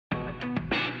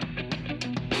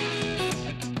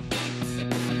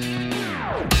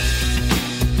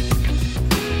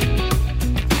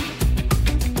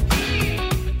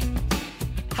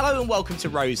welcome to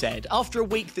Rose Ed. After a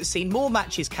week that's seen more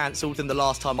matches cancelled than the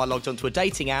last time I logged onto a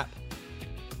dating app,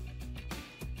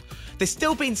 there's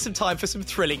still been some time for some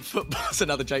thrilling football. That's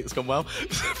another joke that's gone well.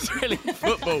 Thrilling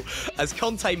football as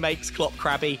Conte makes Klopp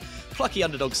crabby, plucky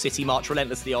underdog City march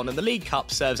relentlessly on, and the League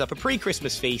Cup serves up a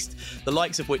pre-Christmas feast, the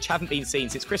likes of which haven't been seen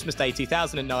since Christmas Day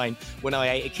 2009, when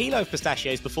I ate a kilo of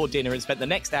pistachios before dinner and spent the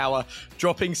next hour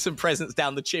dropping some presents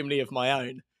down the chimney of my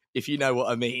own, if you know what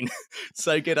I mean.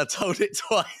 So good, I told it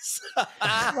twice.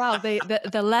 Wow,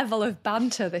 the level of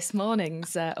banter this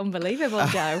morning's unbelievable,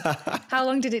 Joe. How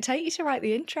long did it take you to write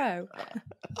the intro?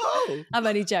 Oh. I'm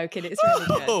only joking, it's really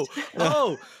good.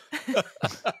 Oh.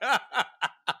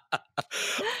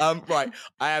 Right,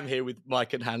 I am here with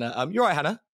Mike and Hannah. You're right,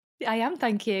 Hannah? I am,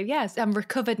 thank you. Yes, I'm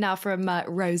recovered now from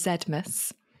Rose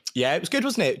Edmus. Yeah, it was good,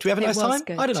 wasn't it? Do we have a nice time?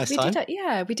 Good. I had a nice time.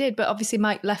 Yeah, we did. But obviously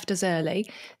Mike left us early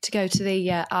to go to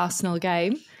the Arsenal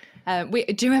game. Do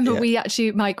you remember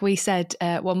Mike, we said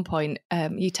at one point,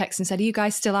 you texted and said, are you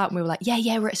guys still out? And we were like,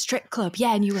 yeah, we're at a strip club.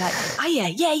 Yeah. And you were like, oh,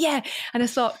 yeah. And I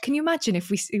thought, can you imagine if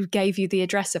we gave you the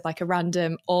address of like a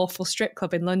random awful strip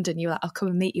club in London? You were like, I'll come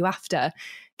and meet you after.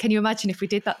 Can you imagine if we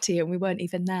did that to you and we weren't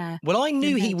even there? Well, I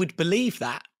knew he would believe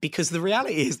that because the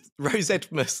reality is Rose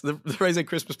Edmus, the Rose Ed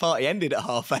Christmas party ended at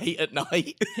 8:30 at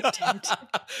night. It did.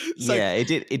 So, yeah,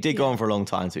 it did go on for a long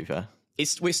time, to be fair. It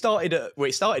started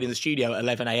in the studio at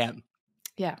 11 a.m.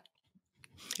 Yeah.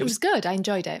 It was good. I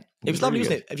enjoyed it. It was lovely,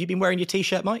 wasn't it? Have you been wearing your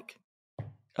T-shirt, Mike?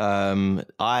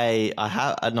 I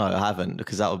haven't,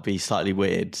 because that would be slightly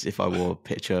weird if I wore a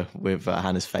picture with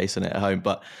Hannah's face on it at home.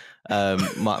 But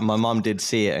my mum did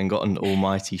see it and got an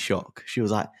almighty shock. She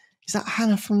was like, "Is that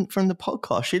Hannah from the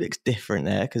podcast? She looks different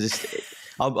there." Because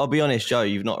I'll be honest, Joe,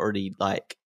 you've not really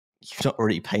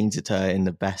painted her in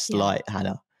the best light,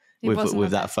 Hannah,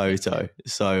 with that photo.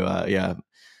 So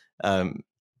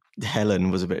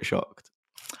Helen was a bit shocked.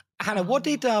 Hannah, what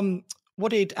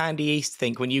did Andy East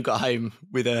think when you got home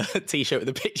with a T-shirt with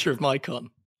a picture of Mike on?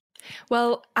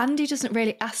 Well, Andy doesn't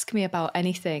really ask me about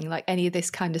anything, like any of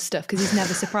this kind of stuff, because he's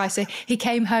never surprised. So he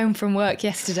came home from work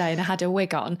yesterday and I had a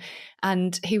wig on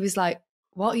and he was like,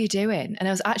 what are you doing? And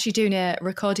I was actually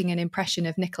recording an impression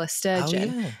of Nicola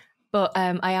Sturgeon, but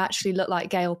I actually looked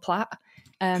like Gail Platt.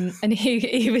 And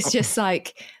he was just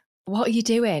like, what are you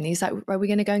doing? He's like, are we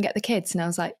going to go and get the kids? And I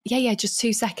was like, yeah, just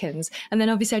 2 seconds. And then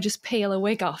obviously I just peel a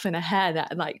wig off and a hair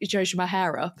that like shows my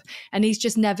hair up. And he's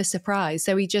just never surprised.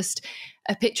 So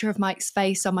a picture of Mike's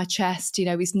face on my chest,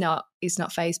 he's not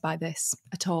fazed by this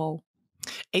at all.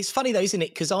 It's funny though, isn't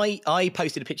it? Because I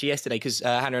posted a picture yesterday because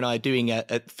Hannah and I are doing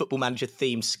a Football Manager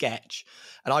themed sketch.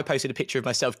 And I posted a picture of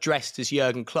myself dressed as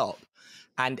Jurgen Klopp.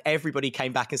 And everybody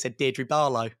came back and said Deirdre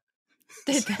Barlow.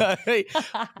 So,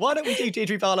 why don't we do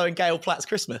Deirdre Barlow and Gail Platt's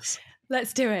Christmas?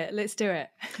 Let's do it.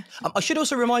 I should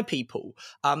also remind people,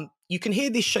 you can hear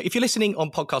this show, if you're listening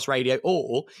on podcast radio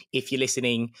or if you're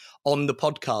listening on the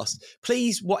podcast,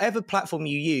 please, whatever platform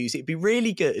you use, it'd be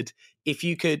really good if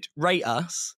you could rate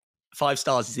us. 5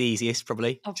 stars is the easiest,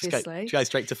 probably. Obviously. Just go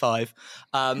straight to 5.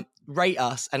 Rate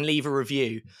us and leave a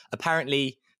review.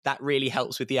 Apparently, that really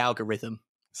helps with the algorithm.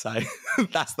 So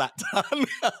that's that done.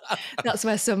 That's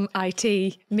where some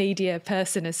IT media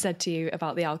person has said to you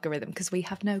about the algorithm, because we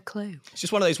have no clue. It's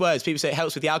just one of those words. People say it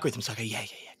helps with the algorithm. So I go, yeah,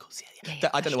 of course, yeah.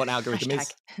 I don't know what an algorithm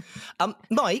is.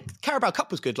 Mike, Carabao Cup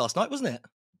was good last night, wasn't it?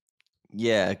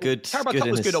 Yeah, good. Carabao Cup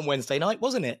was good on Wednesday night,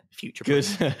 wasn't it? Future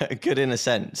good in a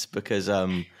sense, because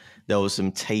there was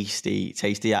some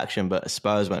tasty action, but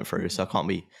Spurs went through, so I can't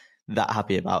be that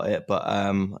happy about it. But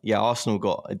Arsenal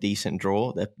got a decent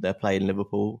draw. They're playing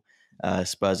Liverpool.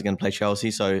 Spurs are going to play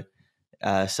Chelsea, so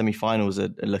semi-finals are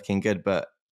looking good. But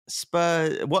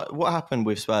Spurs, what happened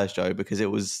with Spurs, Joe? Because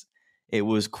it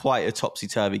was quite a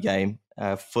topsy-turvy game,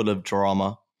 full of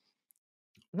drama.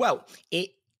 Well, it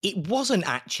wasn't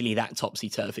actually that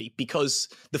topsy-turvy, because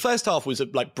the first half was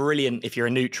like brilliant if you're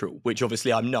a neutral, which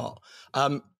obviously I'm not.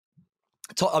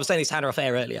 I was saying this to Hannah off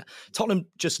air earlier. Tottenham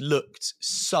just looked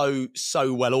so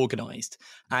well organised,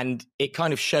 and it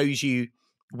kind of shows you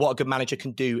what a good manager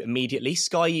can do immediately.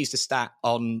 Sky used a stat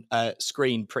on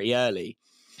screen pretty early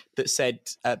that said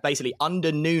basically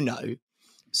under Nuno,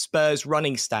 Spurs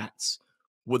running stats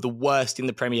were the worst in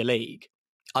the Premier League.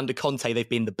 Under Conte, they've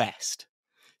been the best.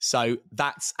 So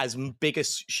that's as big a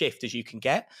shift as you can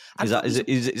get. And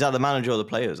is that the manager or the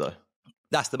players though?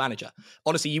 That's the manager.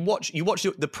 Honestly, you watch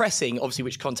the pressing, obviously,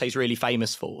 which Conte's really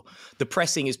famous for. The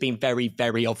pressing has been very,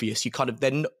 very obvious. You kind of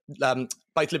then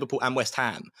both Liverpool and West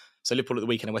Ham, so Liverpool at the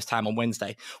weekend and West Ham on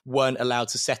Wednesday, weren't allowed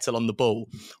to settle on the ball.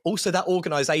 Also, that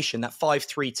organisation, that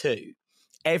 5-3-2,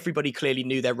 everybody clearly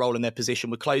knew their role and their position.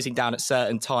 We're closing down at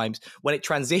certain times. When it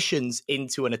transitions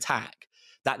into an attack,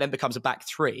 That then becomes a back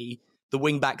three. The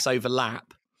wing backs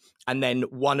overlap. And then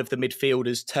one of the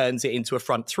midfielders turns it into a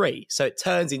front three. So it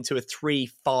turns into a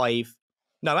 3-5.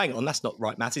 No, hang on. That's not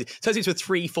right, Matt. It turns into a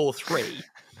 3-4-3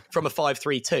 from a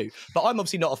 5-3-2. But I'm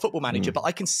obviously not a football manager, but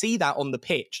I can see that on the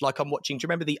pitch. Like I'm watching, do you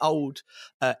remember the old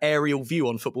aerial view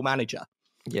on Football Manager?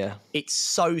 Yeah. It's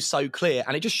so clear.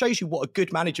 And it just shows you what a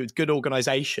good manager with good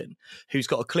organisation, who's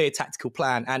got a clear tactical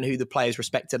plan and who the players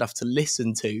respect enough to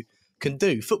listen to, can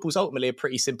do. Football's ultimately a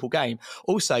pretty simple game.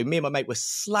 Also, me and my mate were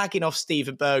slagging off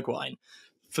Steven Bergwijn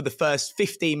for the first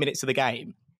 15 minutes of the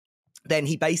game. Then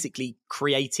he basically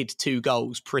created 2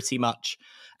 goals pretty much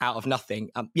out of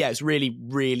nothing. It's really,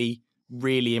 really,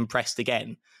 really impressed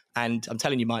again. And I'm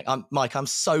telling you, Mike, I'm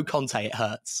so Conte, it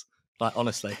hurts. Like,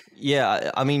 honestly. Yeah,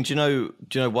 I mean, do you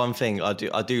know one thing? I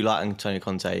do like Antonio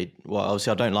Conte. Well, obviously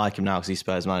I don't like him now because he's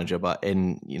Spurs manager, but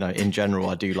in general,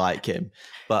 I do like him.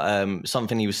 But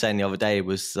something he was saying the other day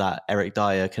was that Eric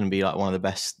Dyer can be like one of the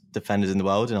best defenders in the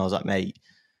world. And I was like, mate,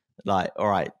 like, all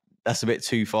right, that's a bit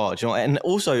too far. Do you know what? And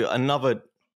also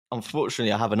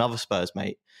unfortunately, I have another Spurs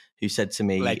mate who said to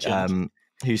me,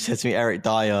 Eric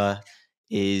Dyer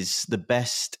is the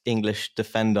best English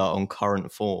defender on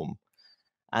current form.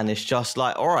 And it's just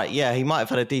like, all right, yeah, he might have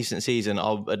had a decent season.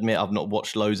 I'll admit I've not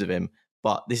watched loads of him,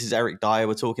 but this is Eric Dyer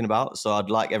we're talking about. So I'd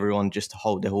like everyone just to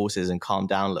hold their horses and calm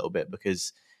down a little bit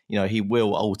because, he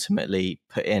will ultimately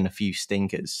put in a few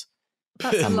stinkers.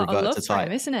 That's a lot of love for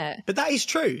him, isn't it? But that is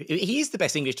true. He is the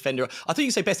best English defender. I thought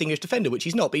you'd say best English defender, which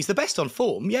he's not, but he's the best on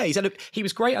form. Yeah, he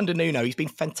was great under Nuno. He's been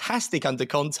fantastic under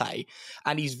Conte.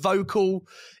 And he's vocal.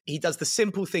 He does the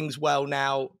simple things well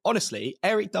now. Honestly,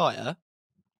 Eric Dyer,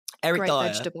 Great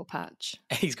vegetable patch.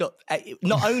 He's got,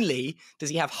 not only does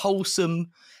he have wholesome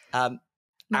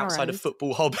outside of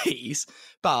football hobbies,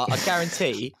 but I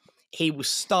guarantee he will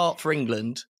start for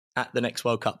England at the next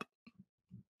World Cup.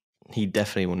 He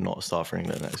definitely will not start for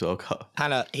England next World Cup.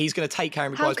 Hannah, he's going to take Harry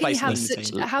Maguire's place in the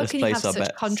team. How can you have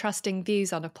such contrasting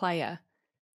views on a player?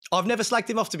 I've never slagged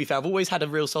him off, to be fair. I've always had a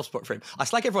real soft spot for him. I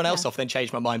slag everyone else off, then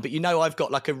change my mind. But I've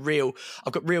got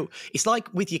it's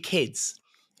like with your kids.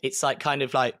 It's like kind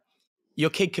of like, your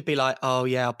kid could be like, oh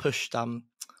yeah, I pushed an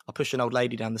old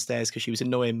lady down the stairs because she was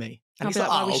annoying me. And I'll be like,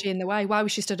 why was she in the way? Why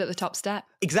was she stood at the top step?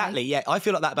 Exactly, yeah. I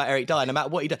feel like that about Eric Dyer. No matter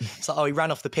what he does, it's like, oh, he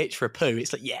ran off the pitch for a poo.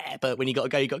 It's like, yeah, but when you got to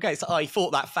go, you got to go. It's like, oh, he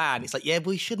fought that fan. It's like, yeah,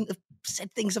 well, he shouldn't have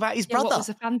said things about his brother. What was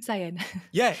the fan saying?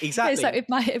 Yeah, exactly. It's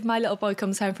like if my little boy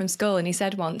comes home from school and he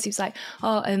said once, he was like,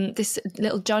 oh, this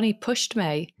little Johnny pushed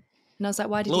me. And I was like,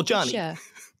 why did he push you?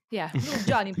 Yeah, little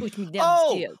Johnny pushed me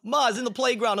downstairs. Ma's in the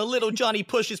playground and little Johnny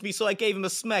pushes me, so I gave him a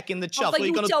smack in the chuff. Like,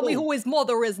 you tell me who his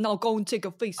mother is and I'll go and take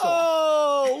a face off.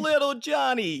 Oh, little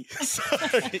Johnny. Sorry.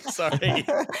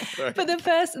 But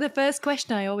the first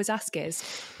question I always ask is,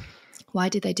 why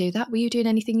did they do that? Were you doing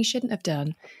anything you shouldn't have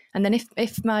done? And then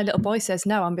if my little boy says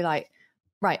no, I'll be like,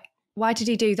 right, why did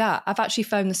he do that? I've actually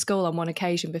phoned the school on one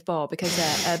occasion before because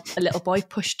a little boy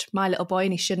pushed my little boy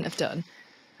and he shouldn't have done.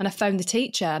 And I phoned the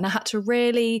teacher and I had to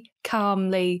really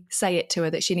calmly say it to her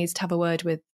that she needs to have a word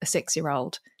with a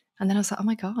 6-year-old. And then I was like, oh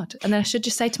my God. And then I should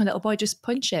just say to my little boy, just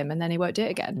punch him and then he won't do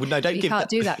it again. Well, no, you can't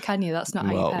do that, can you? That's not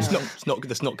how you parent.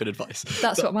 That's not good advice.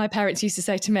 That's what my parents used to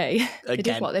say to me. They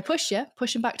did what? They push you,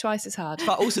 push them back twice as hard.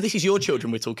 But also, this is your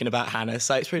children we're talking about, Hannah.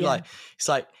 So it's really it's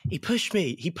like, he pushed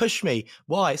me.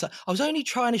 Why? It's like, I was only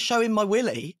trying to show him my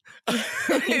willy.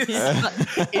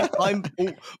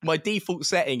 My default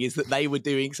setting is that they were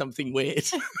doing something weird.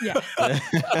 Yeah.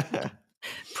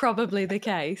 Probably the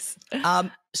case.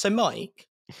 So Mike,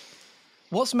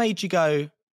 what's made you go,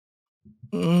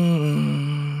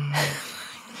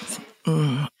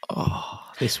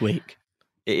 this week?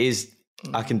 It is,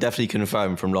 I can definitely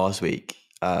confirm from last week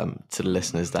to the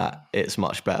listeners that it's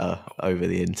much better over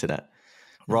the internet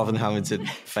rather than having to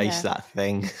face that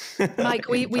thing. Mike,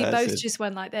 we both just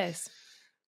went like this.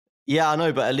 Yeah, I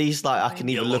know, but at least like I can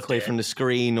either look away from the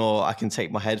screen or I can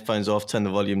take my headphones off, turn the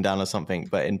volume down or something.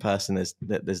 But in person,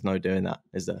 there's no doing that,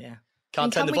 is there? Yeah.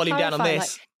 Can't turn the volume down on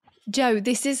this. Joe,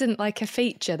 this isn't like a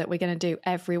feature that we're going to do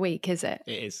every week, is it?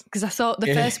 It is. Because I thought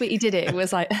the first week you did it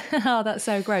was like, oh, that's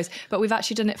so gross. But we've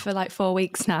actually done it for like 4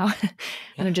 weeks now.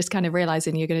 And I'm just kind of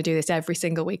realising you're going to do this every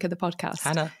single week of the podcast.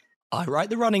 Hannah, I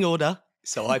write the running order,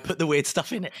 so I put the weird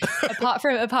stuff in it. apart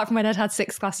from when I'd had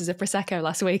 6 glasses of Prosecco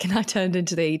last week and I turned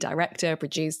into the director,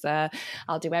 producer,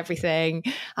 I'll do everything.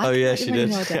 She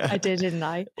did. I did, didn't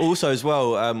I? Also as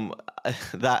well,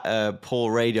 that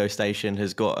poor radio station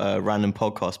has got a random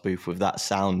podcast booth with that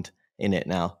sound in it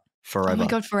now forever. Oh my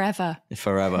God, forever.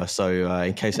 So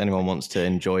in case anyone wants to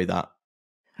enjoy that.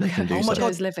 they can do Oh my so.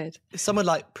 God, is livid. Someone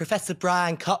like Professor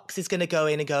Brian Cox is going to go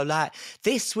in and go like,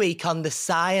 this week on the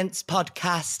Science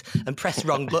Podcast, and press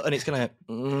wrong button. It's going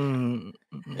to.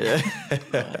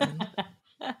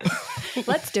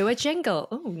 Let's do a jingle.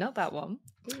 Oh, not that one.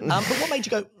 But what made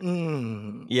you go?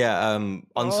 Yeah,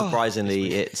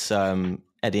 unsurprisingly, it's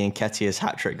Eddie Nketiah's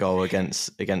hat-trick goal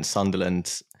against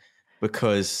Sunderland,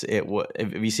 because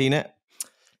have you seen it?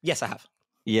 Yes, I have.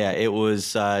 Yeah, it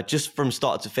was just from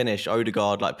start to finish.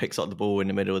 Odegaard picks up the ball in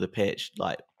the middle of the pitch,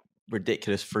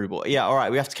 ridiculous through ball. Yeah, all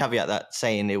right, we have to caveat that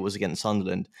saying it was against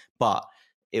Sunderland, but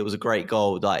it was a great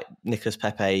goal. Nicolas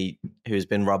Pepe, who's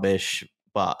been rubbish,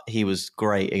 but he was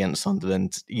great against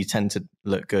Sunderland. You tend to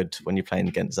look good when you're playing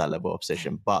against that level of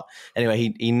opposition. But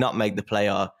anyway, he nutmegged the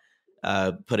player,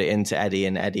 put it into Eddie,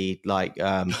 and Eddie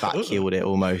back-heeled it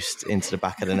almost into the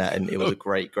back of the net, and it was a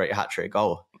great hat-trick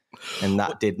goal. And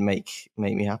that did make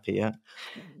me happy, yeah.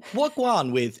 What go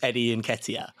on with Eddie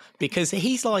Nketiah? Because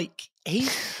he's like, do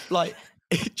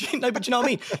you know what I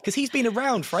mean? Because he's been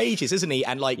around for ages, isn't he?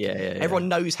 And everyone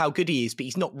knows how good he is, but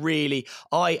he's not really.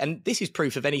 And this is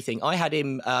proof of anything. I had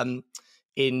him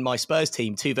in my Spurs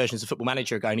team 2 versions of Football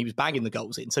Manager ago, and he was banging the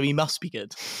goals in, so he must be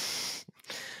good.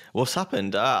 What's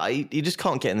happened? He just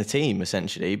can't get in the team,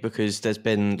 essentially, because there's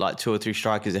been 2 or 3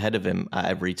 strikers ahead of him at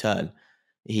every turn.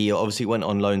 He obviously went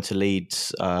on loan to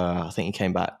Leeds. I think he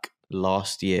came back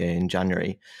last year in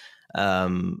January.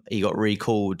 He got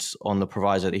recalled on the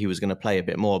proviso that he was going to play a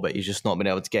bit more, but he's just not been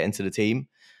able to get into the team.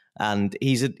 And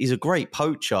he's a great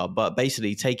poacher, but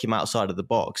basically take him outside of the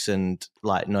box, and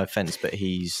no offense, but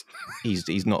he's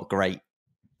not great.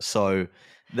 So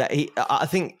I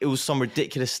think it was some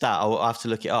ridiculous stat. I'll have to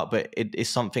look it up, but it is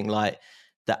something like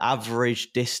the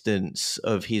average distance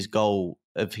of his goals,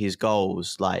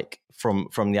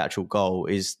 from the actual goal,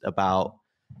 is about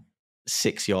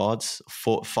 6 yards,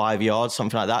 5 yards,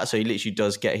 something like that. So he literally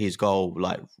does get his goal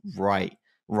right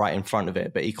in front of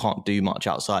it, but he can't do much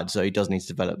outside. So he does need to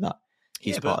develop that.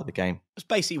 He's part of the game. It's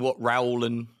basically what Raul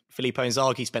and Filippo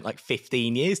Inzaghi spent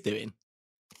 15 years doing.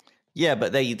 Yeah,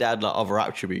 but they had other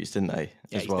attributes, didn't they?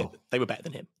 As well, they were better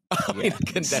than him. I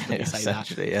can definitely say that.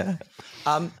 Yeah.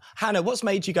 Hannah, what's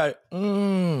made you go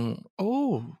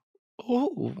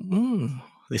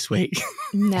this week?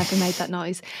 Never made that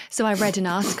noise. So I read an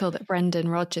article that Brendan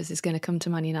Rodgers is going to come to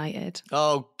Man United.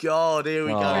 Oh God, here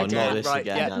we go. Not this again.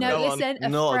 Yeah, no, listen,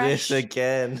 this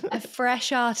again. A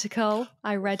fresh article.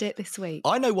 I read it this week.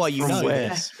 I know why you know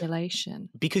this. Speculation.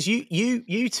 Because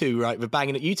you two, right, were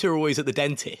banging it. You two are always at the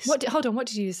dentist. Hold on, what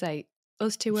did you say?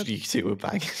 Us two were. You two were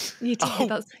banging. You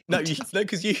two.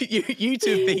 Because you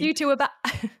two have been. You two were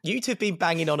You two have been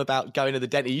banging on about going to the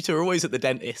dentist. You two are always at the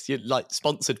dentist. You're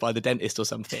sponsored by the dentist or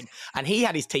something. And he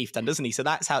had his teeth done, doesn't he? So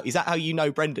is that how you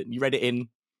know Brendan? You read it in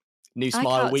New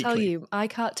Smile Weekly. I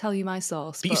can't tell you my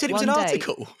source. But you said it was an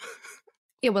article.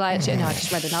 Yeah, well, I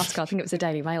just read an article. I think it was a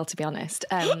Daily Mail, to be honest.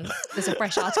 There's a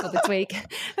fresh article this week.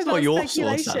 It's not your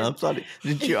source, Anna.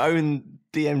 Did you own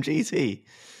DMGT?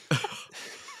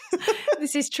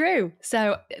 This is true.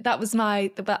 So that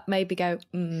made me go,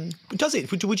 Does it?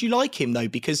 Would you like him though?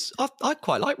 Because I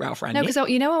quite like Ralph Rangnick. No, because I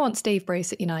want Steve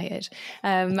Bruce at United.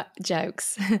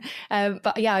 Jokes.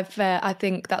 But yeah, I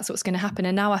think that's what's going to happen.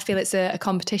 And now I feel it's a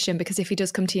competition, because if he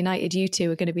does come to United, you two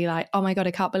are going to be like, oh my God,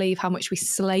 I can't believe how much we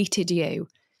slated you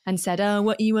and said, oh,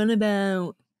 what are you on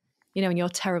about? And your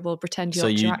terrible pretend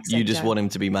Yorkshire accent. So you just want him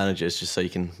to be managers just so you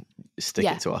can stick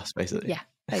it to us, basically. Yeah.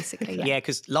 Basically, yeah. Yeah,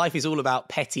 because life is all about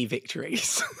petty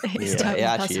victories. It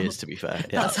actually is, to be fair.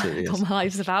 Yeah, that's what my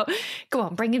life's about. Go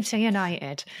on, bring him to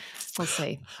United. We'll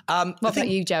see. What about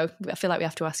you, Joe? I feel like we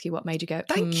have to ask you what made you go.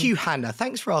 Thank you, Hannah.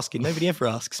 Thanks for asking. Nobody ever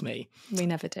asks me. We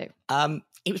never do.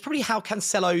 It was probably João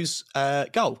Cancelo's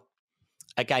goal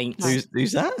against.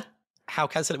 Who's that?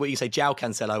 João Cancelo. What do you say, João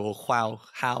Cancelo or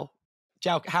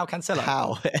João Cancelo?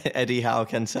 How? Eddie João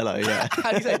Cancelo, yeah.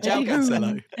 How do you say it? João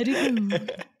Cancelo? Eddie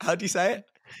How do you say it?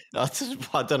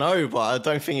 I don't know, but I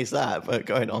don't think it's that. But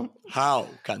going on. João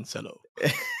Cancelo.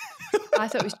 I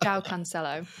thought it was João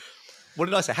Cancelo. What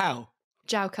did I say? How?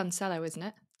 João Cancelo, isn't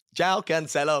it? João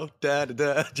Cancelo.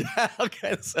 João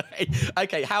Cancelo.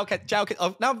 Okay,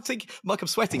 now I'm thinking, Mike, I'm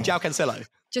sweating. João Cancelo.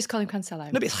 Just call him Cancelo.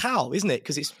 No, but it's how, isn't it?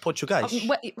 Because it's Portuguese.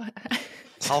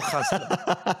 João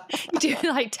Cancelo. You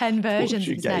do 10 versions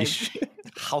of his name.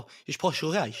 How is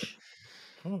Portuguese?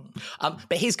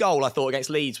 But his goal, I thought,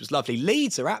 against Leeds was lovely.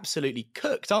 Leeds are absolutely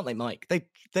cooked, aren't they, Mike?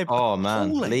 They're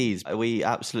man, Leeds, we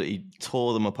absolutely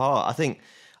tore them apart. I think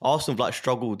Arsenal have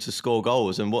struggled to score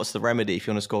goals, and what's the remedy if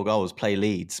you want to score goals? Play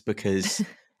Leeds, because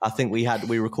I think we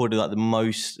recorded the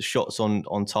most shots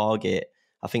on target.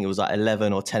 I think it was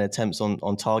 11 or 10 attempts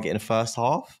on target in the first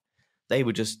half. they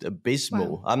were just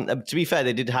abysmal. To be fair,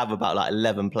 they did have about like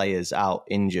 11 players out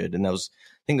injured, and I think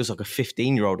there was like a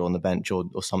 15-year-old on the bench or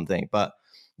something. But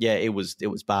yeah, it was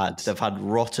bad. They've had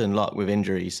rotten luck with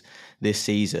injuries this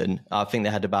season. I think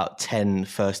they had about 10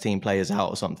 first-team players out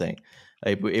or something.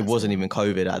 It wasn't even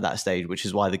COVID at that stage, which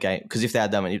is why the game. Because if they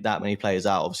had that many players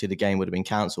out, obviously the game would have been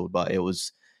cancelled. But it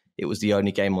was the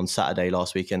only game on Saturday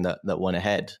last weekend that went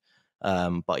ahead.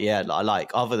 But yeah,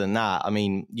 like other than that, I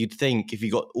mean, you'd think if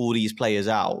you got all these players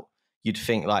out, you'd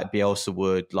think like Bielsa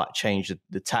would like change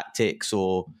the tactics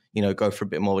or, you know, go for a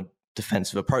bit more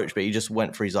defensive approach. But he just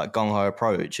went for his like gung-ho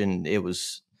approach, and it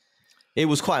was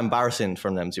quite embarrassing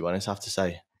from them, to be honest, I have to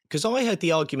say. Because I heard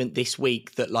the argument this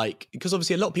week that, like, because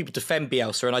obviously a lot of people defend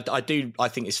Bielsa, and I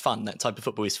think it's fun. That type of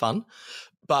football is fun.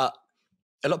 But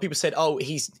a lot of people said, oh,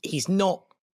 he's not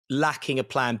lacking a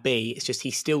plan B. It's just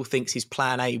he still thinks his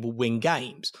plan A will win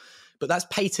games. But that's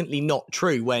patently not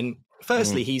true when,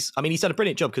 firstly, he's done a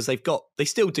brilliant job because they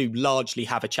still do largely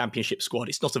have a championship squad.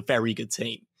 It's not a very good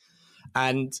team.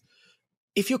 And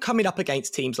if you're coming up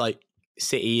against teams like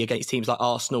City, against teams like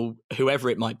Arsenal, whoever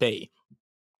it might be,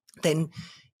 then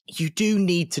you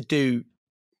need to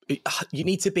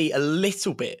be a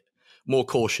little bit more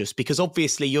cautious, because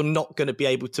obviously you're not going to be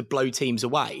able to blow teams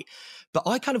away. But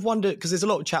I kind of wonder, because there's a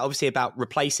lot of chat obviously about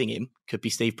replacing him. Could be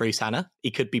Steve Bruce, Hannah.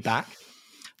 He could be back.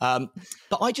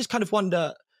 But I just kind of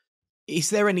wonder, is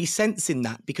there any sense in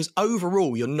that? Because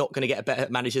overall, you're not going to get a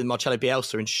better manager than Marcelo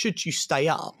Bielsa. And should you stay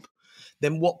up,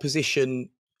 then what position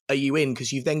are you in?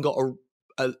 Because you've then got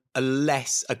a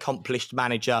less accomplished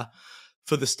manager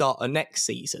for the start of next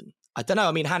season. I don't know.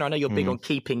 I mean, Hannah, I know you're big on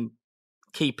keeping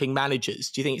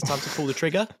managers. Do you think it's time to pull the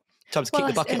trigger? Time to kick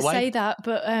the bucket away? I say that,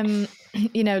 but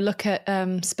you know, look at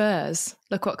Spurs.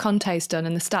 Look what Conte's done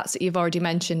and the stats that you've already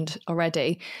mentioned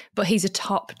already. But he's a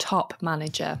top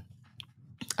manager,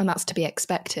 and that's to be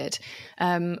expected.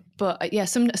 But yeah,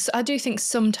 I do think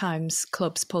sometimes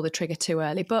clubs pull the trigger too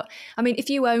early. But I mean, if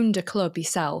you owned a club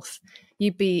yourself,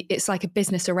 it's like a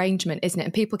business arrangement, isn't it?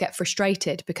 And people get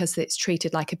frustrated because it's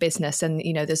treated like a business, and,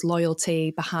 you know, there's loyalty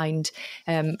behind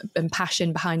and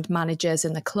passion behind managers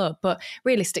and the club. But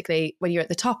realistically, when you're at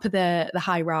the top of the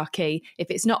hierarchy,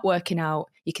 if it's not working out,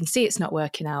 you can see it's not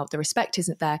working out, the respect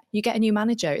isn't there, you get a new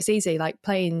manager. It's easy, like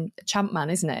playing champ man,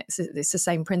 isn't it? It's the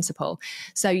same principle.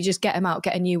 So you just get them out,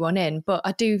 get a new one in. But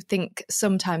I do think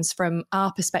sometimes from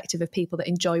our perspective of people that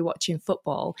enjoy watching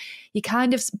football, you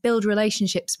kind of build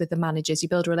relationships with the managers, you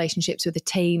build relationships with the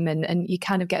team, and you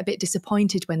kind of get a bit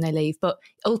disappointed when they leave. But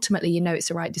ultimately, you know, it's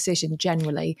the right decision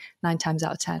generally 9 times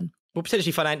out of 10. Well,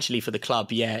 potentially financially for the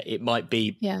club, yeah, it might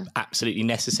be absolutely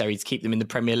necessary to keep them in the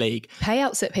Premier League.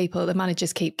 Payouts that the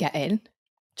managers keep getting.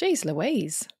 Jeez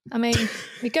Louise. I mean,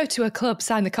 you go to a club,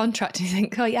 sign the contract, and you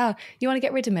think, oh yeah, you want to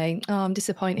get rid of me? Oh, I'm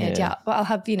disappointed. Yeah, but I'll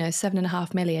have,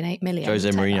 7.5 million, 8 million. Jose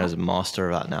Mourinho's a master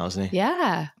of that now, isn't he?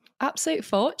 Yeah, absolute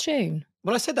fortune.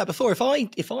 Well, I said that before. If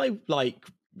I like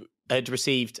had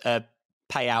received a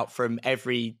payout from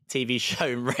every TV show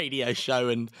and radio show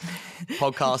and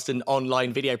podcast and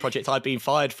online video project I've been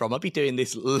fired from, I'd be doing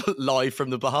this live from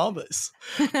the Bahamas.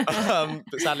 But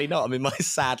sadly not. I'm in my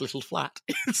sad little flat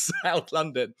in South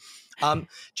London.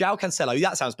 João Cancelo,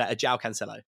 that sounds better. João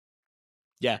Cancelo.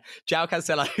 Yeah, João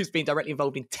Cancelo, who's been directly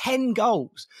involved in 10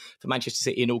 goals for Manchester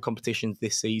City in all competitions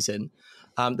this season.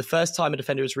 The first time a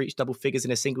defender has reached double figures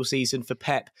in a single season for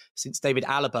Pep since David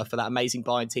Alaba for that amazing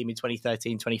Bayern team in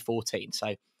 2013-2014.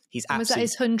 So he's absolutely...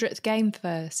 Was that his 100th game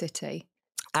for City?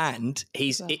 And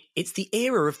it's the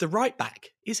era of the right back,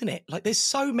 isn't it? Like, there's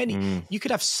so many. You could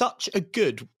have such a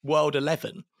good World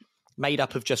 11 made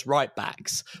up of just right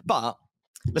backs. But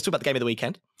let's talk about the game of the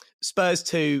weekend. Spurs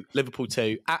 2, Liverpool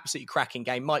 2, absolutely cracking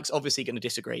game. Mike's obviously going to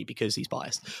disagree because he's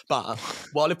biased. But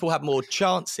while Liverpool had more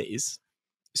chances,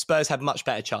 Spurs had much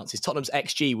better chances. Tottenham's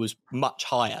XG was much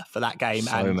higher for that game.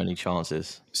 So many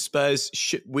chances. Spurs,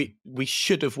 we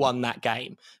should have won that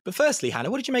game. But firstly, Hannah,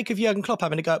 what did you make of Jurgen Klopp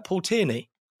having to go at Paul Tierney?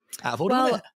 Out of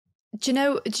order, do you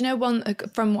know one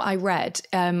from what I read?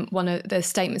 One of the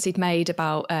statements he'd made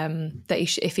about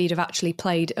that if he'd have actually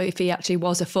played, if he actually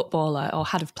was a footballer or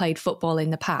had have played football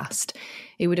in the past,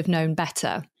 he would have known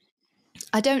better.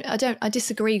 I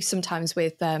disagree sometimes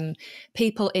with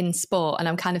people in sport, and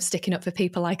I'm kind of sticking up for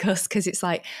people like us, because it's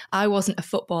like, I wasn't a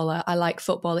footballer, I like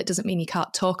football, it doesn't mean you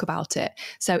can't talk about it.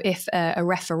 So if a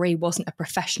referee wasn't a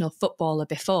professional footballer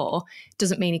before, it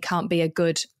doesn't mean he can't be a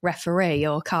good referee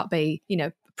or can't be,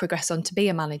 progress on to be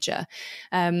a manager.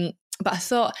 But I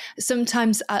thought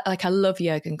sometimes, I love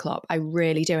Jurgen Klopp. I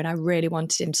really do. And I really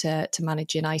wanted him to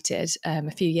manage United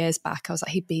a few years back. I was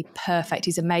like, he'd be perfect.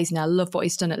 He's amazing. I love what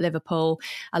he's done at Liverpool.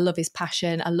 I love his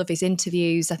passion. I love his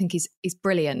interviews. I think he's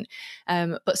brilliant.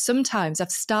 But sometimes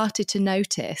I've started to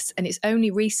notice, and it's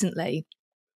only recently,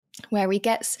 where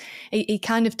he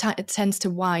kind of tends to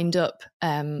wind up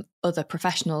other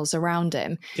professionals around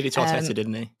him. Did he to Arteta,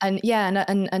 didn't he? And yeah,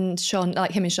 and Sean,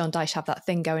 like him and Sean Dyche have that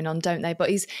thing going on, don't they? But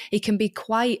he can be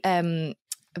quite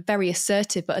very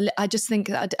assertive. But I just think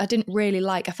I didn't really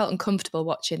I felt uncomfortable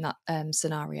watching that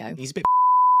scenario. He's a bit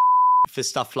for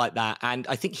stuff like that, and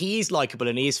I think he is likable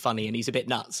and he is funny and he's a bit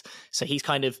nuts. So he's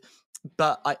kind of,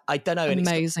 but I don't know.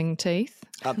 Amazing teeth.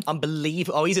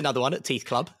 Unbelievable. Oh, he's another one at Teeth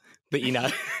Club. But you know,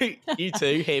 you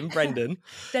two, him, Brendan.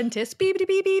 Dentist, beep, beep,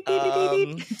 beep, beep,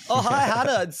 beep, beep. Oh, hi,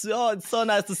 Hannah. It's so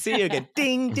nice to see you again.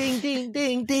 Ding, ding, ding,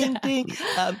 ding, ding, ding.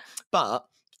 But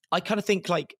I kind of think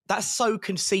like that's so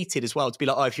conceited as well to be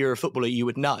like, oh, if you're a footballer, you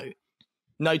would know.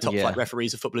 No top flight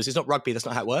referees are footballers. It's not rugby. That's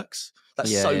not how it works.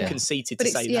 That's conceited to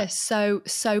say that. Yeah,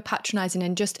 so patronising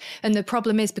and the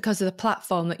problem is because of the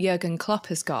platform that Jurgen Klopp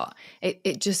has got,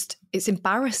 it's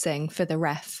embarrassing for the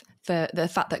ref. For the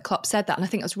fact that Klopp said that. And I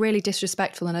think that's really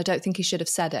disrespectful and I don't think he should have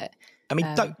said it. I mean,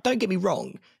 don't get me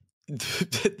wrong.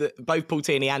 Both Paul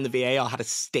Tierney and the VAR had a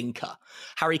stinker.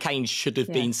 Harry Kane should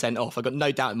have been sent off. I've got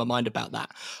no doubt in my mind about that.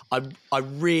 I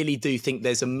really do think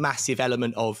there's a massive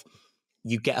element of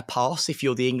you get a pass if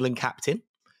you're the England captain.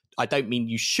 I don't mean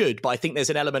you should, but I think there's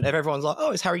an element of everyone's like,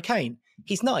 oh, it's Harry Kane.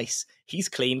 He's nice. He's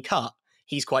clean cut.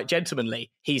 He's quite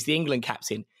gentlemanly. He's the England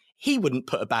captain. He wouldn't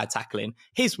put a bad tackle in.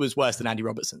 His was worse than Andy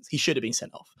Robertson's. He should have been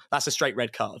sent off. That's a straight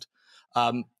red card.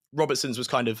 Robertson's was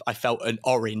kind of, I felt, an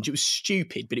orange. It was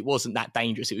stupid, but it wasn't that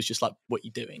dangerous. It was just like, what are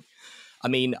you doing? I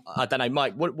mean, I don't know,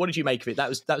 Mike, what did you make of it? That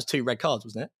was 2 red cards,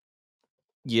 wasn't it?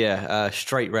 Yeah,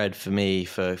 straight red for me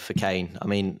for Kane. I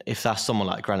mean, if that's someone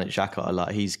like Granit Xhaka,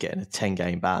 like he's getting a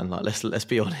 10-game ban. Like let's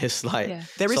be honest. Like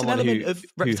there is an element of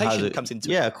reputation that comes into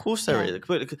it. Yeah, of course there is.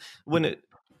 When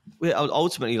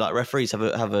ultimately, like referees have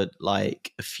a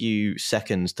like a few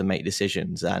seconds to make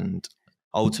decisions, and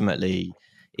ultimately,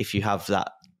 if you have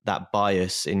that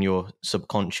bias in your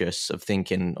subconscious of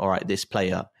thinking, all right, this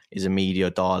player is a media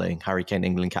darling, Harry Kane,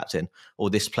 England captain, or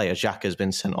this player Xhaka has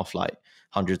been sent off like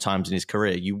 100 times in his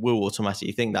career, you will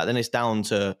automatically think that. Then it's down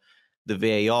to the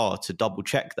VAR to double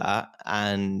check that,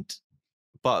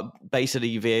 but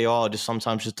basically VAR just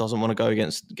sometimes doesn't want to go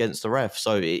against the ref,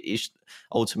 so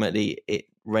it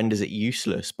renders it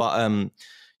useless. But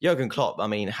Jurgen Klopp, I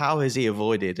mean, how has he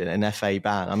avoided an FA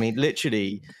ban? I mean,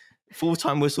 literally,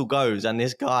 full-time whistle goes and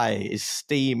this guy is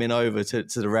steaming over to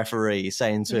the referee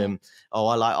saying to him, oh,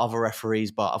 I like other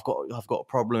referees, but I've got a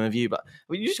problem with you. But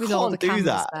you just can't do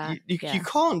that. You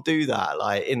can't do that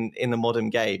like in the modern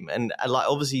game. And like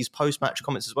obviously his post-match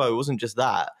comments as well, it wasn't just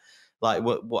that. Like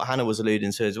what Hannah was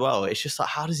alluding to as well. It's just like,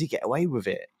 how does he get away with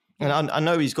it? And I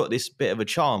know he's got this bit of a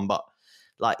charm, but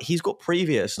like he's got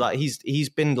previous, like he's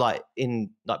been like in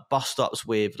like bust ups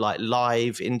with like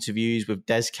live interviews with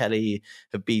Des Kelly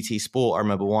of BT Sport. I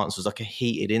remember once was like a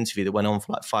heated interview that went on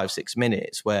for like 5-6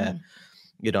 minutes where,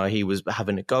 you know, he was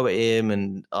having a go at him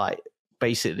and like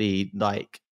basically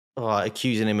like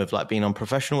accusing him of like being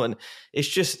unprofessional, and it's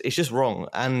just wrong.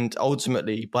 And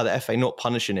ultimately, by the FA not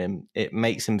punishing him, it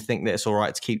makes him think that it's all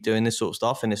right to keep doing this sort of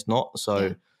stuff, and it's not.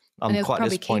 So I'm quite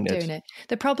disappointed. Keep doing it.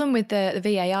 The problem with the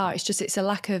VAR is just it's a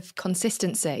lack of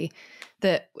consistency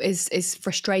that is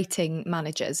frustrating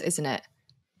managers, isn't it?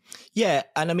 Yeah,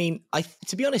 and I mean,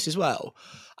 to be honest as well,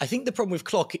 I think the problem with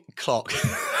clock.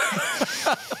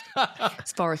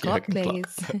 It's 4 o'clock,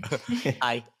 please.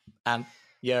 I am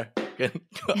Jurgen.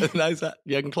 Knows that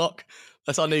Jurgen Klopp.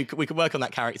 That's our new. We can work on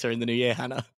that character in the new year,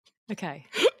 Hannah. Okay.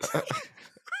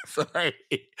 Sorry.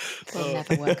 We'll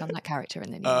never work on that character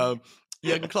in the new year.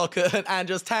 Jurgen Klopp and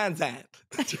Andros Townsend.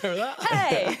 Do you remember that?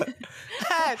 Hey!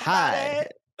 Hi.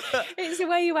 It's the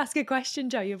way you ask a question,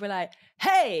 Joe. You'll be like,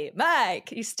 hey,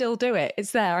 Mike. You still do it.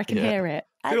 It's there. I can hear it.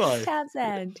 Andros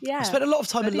Townsend. Yeah. I spent a lot of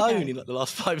time alone in like the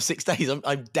last 5 or 6 days.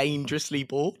 I'm dangerously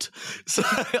bored. So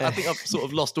I think I've sort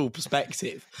of lost all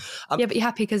perspective. Yeah, but you're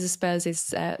happy because the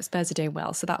Spurs are doing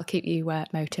well. So that'll keep you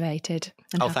motivated.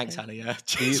 And happy. Thanks, Hannah. Yeah.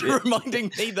 Just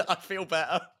reminding me that I feel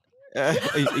better. Are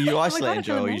you isolating,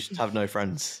 Joe, or you just have no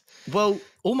friends? Well,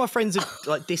 all my friends have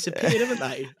like disappeared, haven't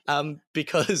they?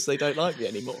 Because they don't like me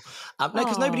anymore. No,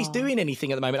 because nobody's doing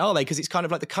anything at the moment, are they? Because it's kind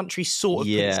of like the country sort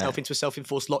of put itself into a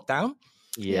self-enforced lockdown.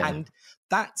 Yeah. And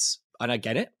I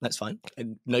get it, that's fine.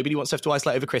 And nobody wants to have to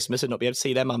isolate over Christmas and not be able to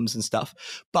see their mums and stuff.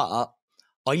 But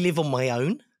I live on my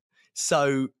own.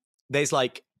 So there's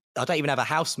like I don't even have a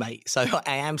housemate, so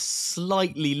I am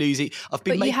slightly losing.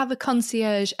 But you have a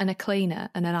concierge and a cleaner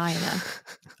and an ironer.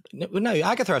 No,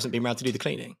 Agatha hasn't been around to do the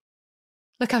cleaning.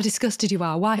 Look how disgusted you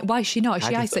are. Why is she not? Is she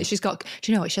Agatha. isolated? She's got,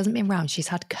 do you know what? She hasn't been around. She's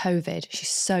had COVID. She's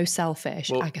so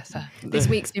selfish. Well, Agatha. This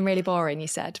week's been really boring, you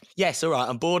said. Yes, all right.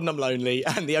 I'm bored and I'm lonely.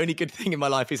 And the only good thing in my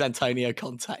life is Antonio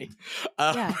Conte.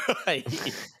 Yeah.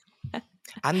 Right.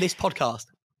 And this podcast.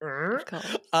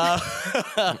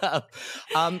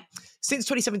 Since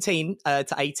 2017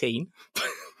 to 18,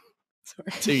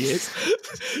 sorry, 2 years,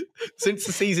 since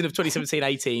the season of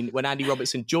 2017-18, when Andy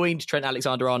Robertson joined Trent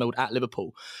Alexander-Arnold at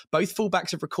Liverpool, both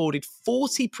fullbacks have recorded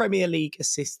 40 Premier League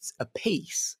assists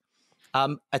apiece.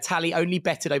 A tally only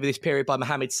bettered over this period by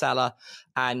Mohamed Salah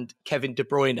and Kevin De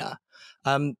Bruyne.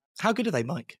 How good are they,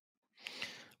 Mike?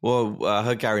 Well, I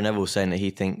heard Gary Neville saying that he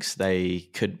thinks they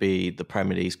could be the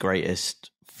Premier League's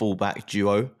greatest fullback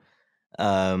duo.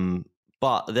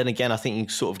 But then again, I think you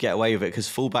sort of get away with it because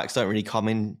fullbacks don't really come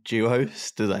in duos,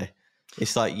 do they?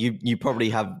 It's like you probably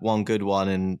have one good one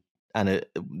and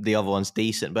the other one's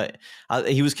decent. But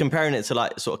he was comparing it to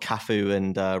like sort of Cafu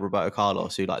and Roberto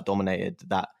Carlos, who like dominated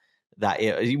that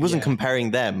era. He wasn't comparing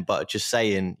them, but just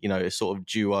saying, you know, a sort of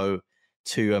duo,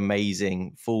 two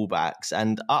amazing fullbacks.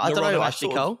 And I don't know, Ashley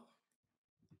Cole.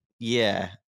 Yeah,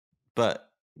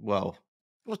 but well.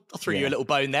 Well, I threw you a little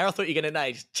bone there. I thought you were going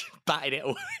to just batted it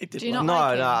away. Do you not no,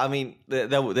 like him? I mean,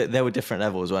 there were different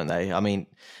levels, weren't they? I mean,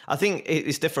 I think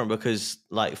it's different because,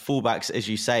 like, fullbacks, as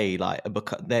you say, like,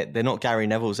 they're not Gary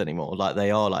Neville's anymore. Like, they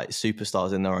are, like,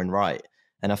 superstars in their own right.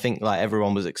 And I think, like,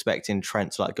 everyone was expecting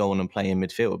Trent to, like, go on and play in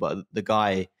midfield. But the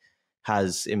guy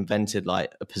has invented,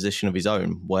 like, a position of his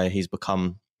own where he's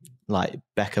become, like,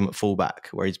 Beckham at fullback,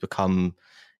 where he's become,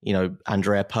 you know,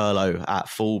 Andrea Pirlo at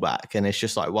fullback. And it's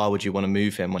just like, why would you want to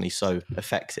move him when he's so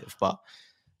effective? But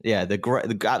yeah, they're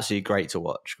absolutely great to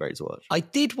watch. Great to watch. I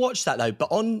did watch that though, but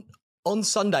on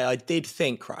Sunday, I did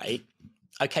think, right,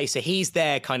 okay, so he's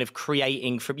there kind of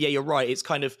creating from, yeah, you're right. It's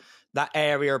kind of that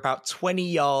area about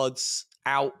 20 yards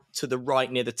out to the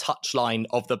right near the touchline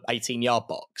of the 18-yard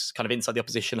box, kind of inside the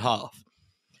opposition half.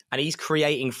 And he's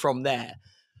creating from there.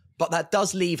 But that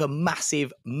does leave a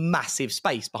massive, massive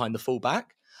space behind the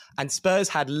fullback. And Spurs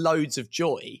had loads of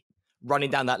joy running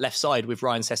down that left side with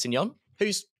Ryan Sessegnon,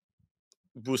 who's,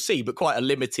 we'll see, but quite a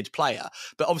limited player.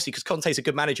 But obviously, because Conte's a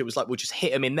good manager, it was like, we'll just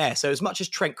hit him in there. So as much as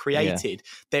Trent created,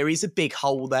 there is a big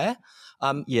hole there.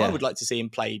 I would like to see him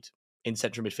played in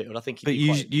central midfield. I think but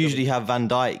you usually have Van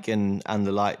Dijk and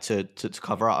the like to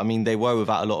cover up. I mean, they were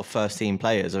without a lot of first team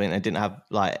players. I mean, they didn't have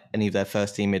like any of their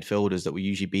first team midfielders that would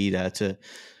usually be there to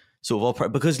sort of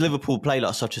operate, because Liverpool play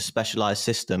like such a specialised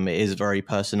system. It is very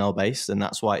personnel based, and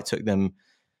that's why it took them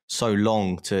so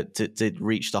long to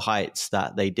reach the heights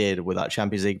that they did with that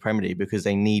Champions League, Premier League, because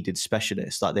they needed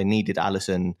specialists. Like they needed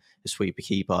Alisson, the sweeper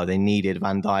keeper. They needed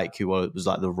Van Dijk, who was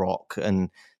like the rock, and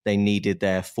they needed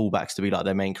their fullbacks to be like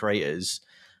their main creators.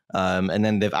 And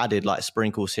then they've added like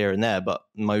sprinkles here and there, but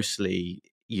mostly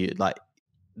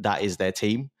that is their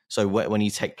team. So when you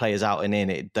take players out and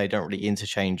in, they don't really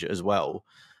interchange as well.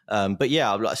 But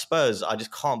yeah, like Spurs, I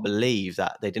just can't believe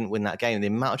that they didn't win that game. The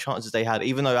amount of chances they had,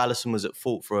 even though Alisson was at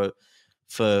fault for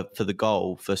the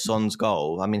goal, for Son's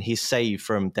goal. I mean, his save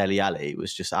from Dele Alli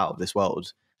was just out of this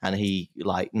world, and he,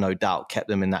 like, no doubt kept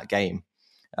them in that game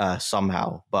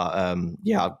somehow. But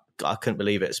yeah, I couldn't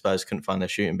believe it. Spurs couldn't find their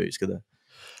shooting boots, could they?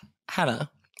 Hannah,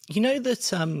 you know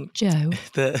that Joe,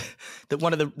 that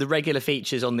one of the regular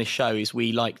features on this show is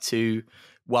we like to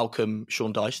welcome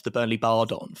Sean Dyche, the Burnley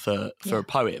Bard, on for a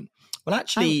poem. Well,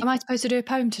 actually, am I supposed to do a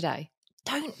poem today?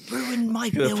 Don't ruin my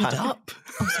build up.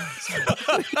 Oh,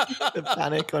 sorry. The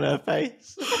panic on her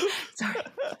face. Sorry.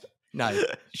 No,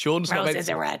 Sean's not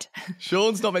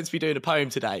meant to be doing a poem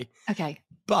today. Okay.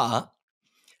 But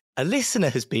a listener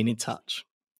has been in touch,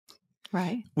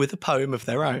 right, with a poem of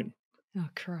their own. Oh,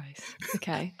 Christ.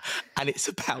 Okay. And it's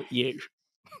about you.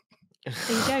 Are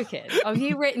you joking? Have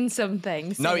you written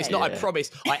something? No, it's not. I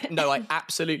promise. I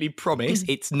absolutely promise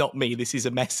it's not me. This is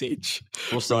a message.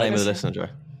 What's the name of the listener, Joe?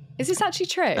 Is this actually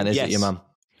true? And is it your mum?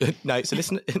 No, it's a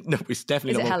listener. No, it's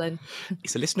definitely not. Is it Helen?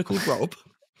 It's a listener called Rob.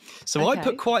 So I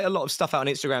put quite a lot of stuff out on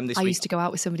Instagram this week. I used to go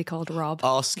out with somebody called Rob.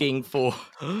 Asking for...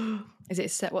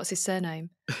 What's his surname?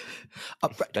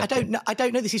 I don't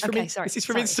know. This is from sorry.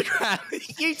 Instagram.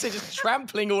 You two just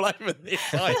trampling all over this.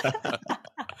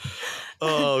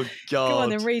 Oh, God. Go on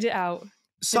then, read it out.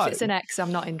 So, if it's an ex,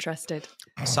 I'm not interested.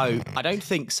 So I don't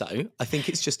think so. I think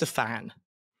it's just a fan.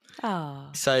 Oh.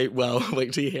 So, well,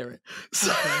 wait till you hear it.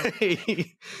 So,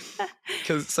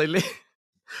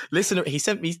 listener, he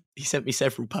sent me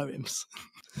several poems.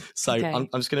 So I'm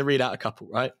just going to read out a couple,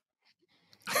 right?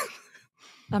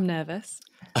 I'm nervous.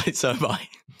 So am I.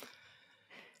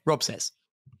 Rob says.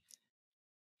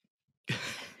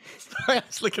 Sorry, I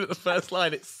was looking at the first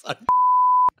line. It's so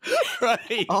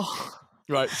right. Oh,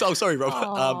 Right. So sorry, Rob.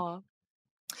 Aw.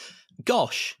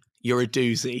 Gosh, you're a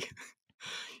doozy.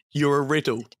 You're a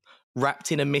riddle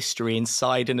wrapped in a mystery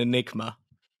inside an enigma.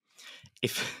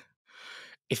 If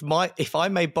I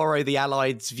may borrow the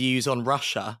Allies' views on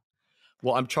Russia,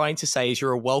 what I'm trying to say is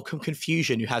you're a welcome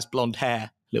confusion who has blonde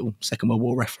hair. Little Second World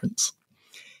War reference.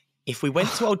 If we went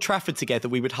to Old Trafford together,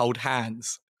 we would hold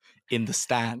hands in the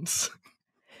stands.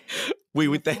 We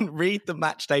would then read the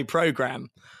match day programme.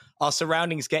 Our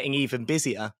surroundings getting even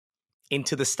busier.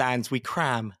 Into the stands we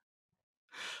cram.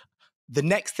 The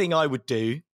next thing I would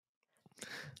do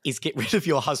is get rid of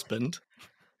your husband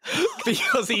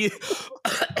because he...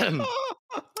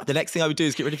 The next thing I would do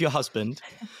is get rid of your husband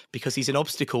because he's an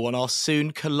obstacle on our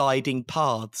soon colliding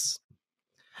paths.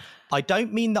 I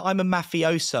don't mean that I'm a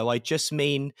mafioso. I just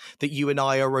mean that you and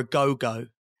I are a go-go.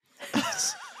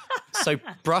 So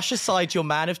brush aside your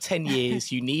man of 10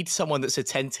 years. You need someone that's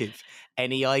attentive.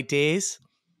 Any ideas?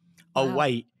 Wow. Oh,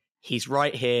 wait. He's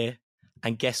right here.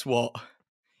 And guess what?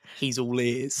 He's all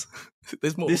ears.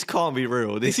 There's more. this can't be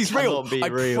real. This is real. Be I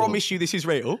real. promise you this is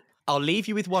real. I'll leave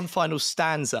you with one final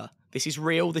stanza. This is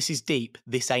real. This is deep.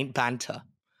 This ain't banter.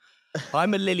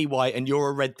 I'm a lily white and you're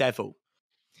a red devil.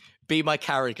 Be my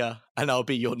Carragher and I'll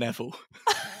be your Neville.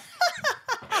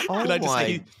 Oh Can I just my!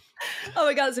 say, Oh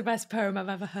my God, it's the best poem I've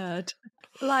ever heard.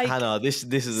 Like, Hannah, this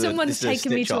is someone's this is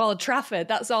taken me stitch to up. Old Trafford.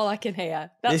 That's all I can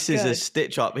hear. That's This is good. a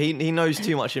stitch up. He knows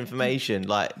too much information.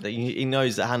 Like he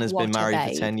knows that Hannah's What been a married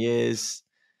babe. for 10 years.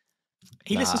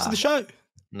 he listens to Nah. the show.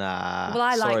 Nah. Well,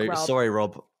 I like sorry, Rob. Sorry,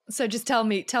 Rob. So just tell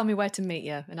me where to meet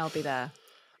you and I'll be there.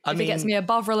 I If mean, it gets me a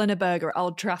Bovril and a burger at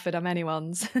Old Trafford, I'm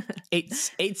anyone's.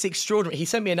 it's extraordinary. He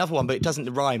sent me another one, but it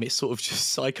doesn't rhyme. It's sort of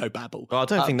just psychobabble. Well, I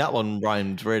don't think that one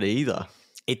rhymed really either.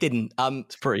 It didn't.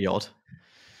 It's pretty odd.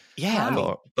 Yeah, I Wow.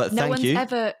 mean, But No thank one's you.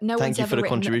 ever Thank you for the written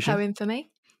contribution. a poem for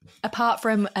me, apart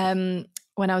from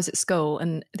when I was at school,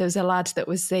 and there was a lad that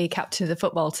was the captain of the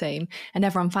football team, and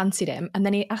everyone fancied him, and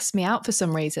then he asked me out for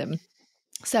some reason.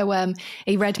 So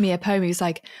he read me a poem. He was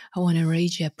like, "I want to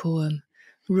read you a poem.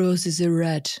 Roses are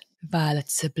red,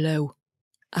 violets are blue.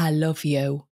 I love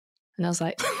you." And I was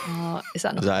like, "Oh, is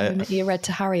that not Is the that poem it? that you read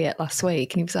to Harriet last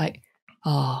week?" And he was like,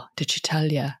 "Oh, did she tell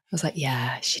you?" I was like,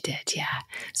 "Yeah, she did, yeah."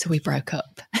 So we broke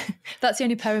up. That's the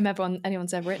only poem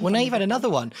anyone's ever written. well, now for me you've had before. another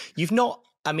one. You've not.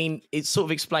 I mean, it's sort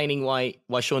of explaining why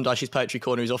Sean Dyche's Poetry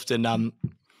Corner is often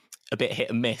a bit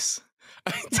hit and miss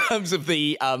in terms of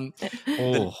the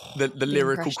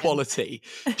lyrical impression. quality.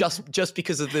 Just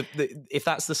because of the if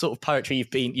that's the sort of poetry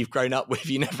you've grown up with,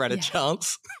 you never had a Yeah.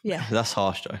 chance. Yeah. That's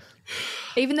harsh though.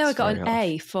 Even though I got very an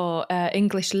A for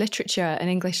English literature and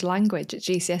English language at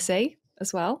GCSE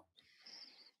as well.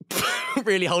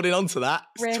 Really holding on to that.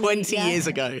 It's Really, 20 yeah. years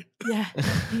ago. Yeah.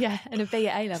 Yeah. And a B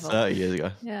at A level. 30 years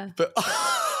ago. Yeah. But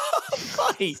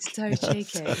Mike, So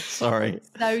cheeky. Sorry.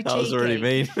 So That was really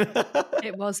cheeky. mean.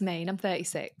 It was mean. I'm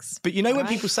 36. but you know when Right.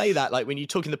 people say that, like when you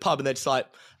talk in the pub and they're just like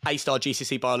A-star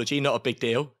GCSE biology, not a big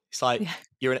deal. It's like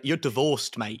Yeah. you're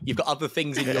divorced, mate. You've got other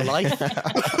things in your life.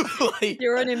 Like,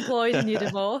 You're unemployed and you're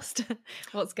divorced.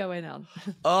 What's going on?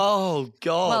 oh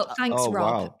God. Well, thanks, Oh,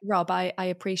 Rob. wow. Rob, I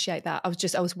appreciate that. I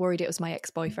was worried it was my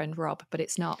ex-boyfriend, Rob, but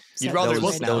it's not. You'd rather there it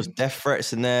was, was there now. was death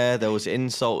threats in there. There was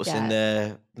insults in Yeah.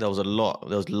 there. There was a lot.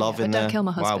 There was love Yeah, in but don't there. kill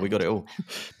my Wow, we got it all.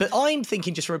 But I'm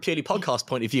thinking just from a purely podcast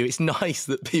point of view, it's nice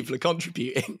that people are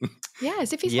contributing. Yeah,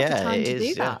 as if he's had the Yeah, time it to do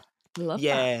is, yeah. that. Love that.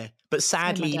 Yeah. But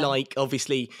sadly, down. like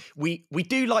obviously we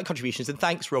do like contributions and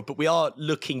thanks, Rob, but we are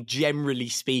looking generally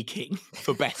speaking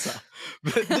for better.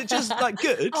 But they're just like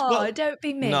good. Oh, Well, don't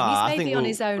be mean. No, I He's think maybe on we'll-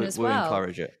 his own we'll- as we'll well.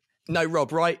 encourage it. no,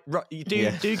 Rob, right? You do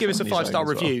Yeah, do give us a on his own 5-star as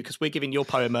well. review because we're giving your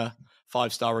poem a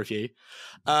 5-star review.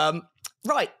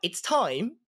 Right, it's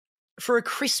time for a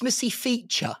Christmassy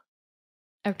feature.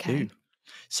 Okay. Ooh.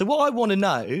 So what I want to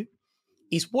know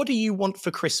is what do you want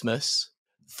for Christmas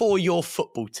for your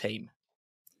football team?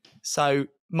 So,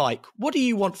 Mike, what do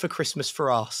you want for Christmas for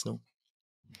Arsenal?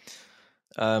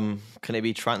 Can it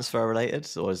be transfer related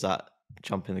or is that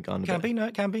jumping the gun? a Can bit? be, no,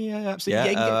 it can be, yeah,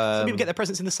 absolutely. Yeah, Some people get their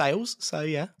presents in the sales, so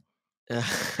yeah.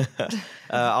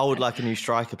 I would like a new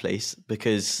striker, please,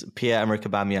 because Pierre-Emerick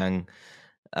Aubameyang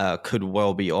could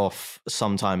well be off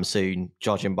sometime soon,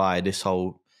 judging by this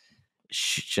whole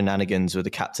shenanigans with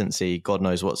the captaincy. God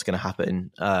knows what's going to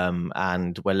happen.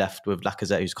 And we're left with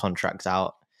Lacazette, whose contract's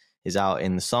is out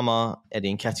in the summer.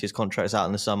 Eddie Nketiah's contract's out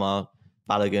in the summer.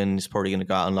 Balogun is probably going to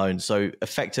go out on loan. So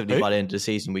effectively, Who? by the end of the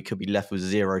season, we could be left with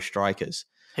 0 strikers.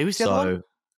 Who was the other one?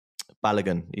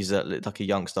 Balogun. He's like a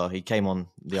youngster. He came on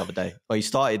the other day. Well, he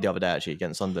started the other day actually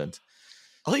against Sunderland.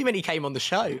 I thought you meant he came on the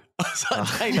show.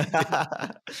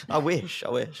 I wish.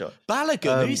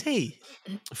 Balogun, who's he?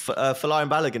 Folarin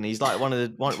Balogun. He's like one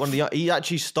of the. He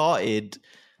actually started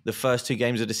the first 2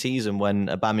 games of the season when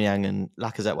Aubameyang and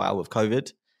Lacazette were out with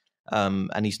COVID.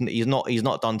 And he's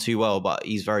not done too well, but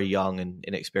he's very young and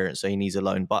inexperienced, so he needs a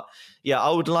loan. But yeah,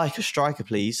 I would like a striker,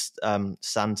 please,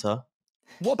 Santa.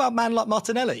 What about man like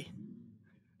Martinelli?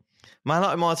 Man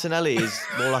like Martinelli is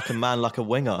more like a man like a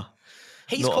winger.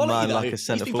 He's not quality, a man though. like a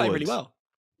centre He's been forward. playing really well.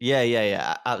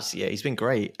 Yeah. Absolutely, he's been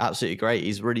great. Absolutely great.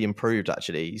 He's really improved,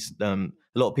 actually. He's, a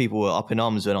lot of people were up in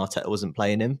arms when Arteta wasn't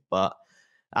playing him, but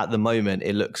at the moment,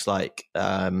 it looks like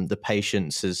the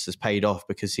patience has paid off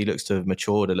because he looks to have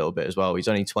matured a little bit as well. He's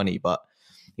only 20, but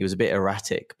he was a bit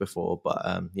erratic before,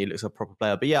 but he looks like a proper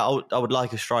player. But yeah, I would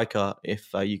like a striker if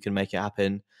you can make it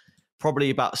happen. Probably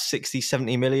about 60,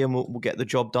 70 million will get the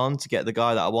job done to get the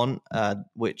guy that I want,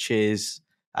 which is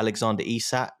Alexander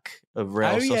Isak of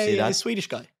Real Sociedad. Yeah, the Swedish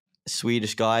guy.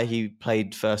 Swedish guy. He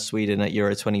played for Sweden at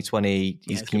Euro 2020.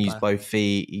 He can use both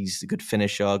feet. He's a good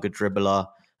finisher, good dribbler.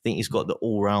 I think he's got the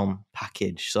all-round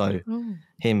package. So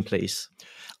him, please.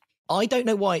 I don't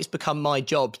know why it's become my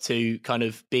job to kind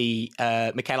of be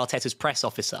Mikel Arteta's press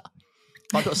officer.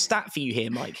 I've got a stat for you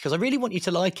here, Mike, because I really want you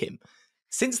to like him.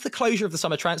 Since the closure of the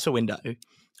summer transfer window,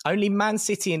 only Man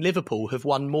City and Liverpool have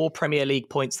won more Premier League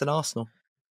points than Arsenal.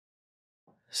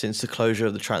 Since the closure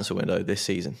of the transfer window this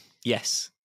season? Yes.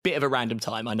 Bit of a random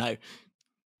time, I know.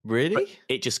 Really? But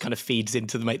it just kind of feeds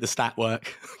into make the stat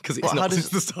work because it's not since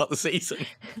the start of the season.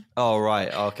 Oh,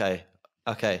 right.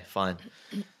 Okay, fine.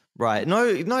 Right. No,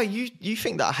 you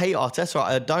think that I hate Arteta.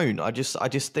 I don't. I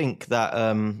just think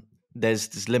that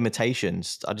there's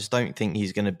limitations. I just don't think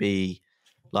he's going to be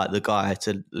like the guy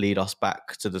to lead us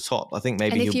back to the top. I think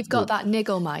maybe. And if you've got that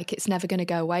niggle, Mike, it's never going to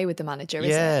go away with the manager, is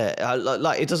it? Yeah,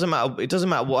 like it doesn't matter. It doesn't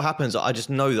matter what happens. I just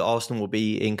know that Arsenal will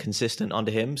be inconsistent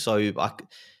under him. So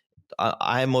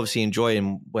I am obviously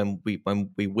enjoying when we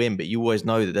win, but you always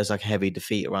know that there's like a heavy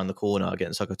defeat around the corner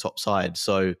against like a top side.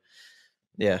 So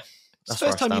yeah, that's the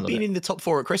first time you've been in the top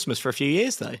 4 at Christmas for a few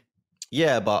years, though.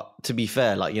 Yeah, but to be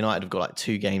fair, like United have got like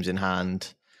 2 games in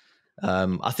hand.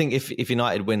 I think if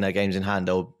United win their games in hand,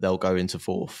 they'll go into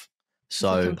 4th.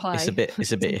 So it's a bit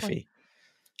iffy.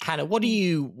 Hannah, what do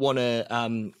you want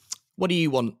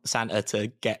Santa to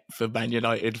get for Man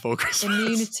United for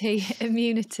Christmas?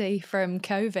 Immunity from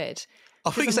COVID. I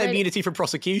think you say immunity from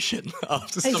prosecution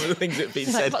after some of the things that have been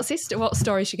said. What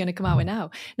story is she going to come out with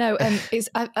now? No,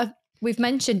 we've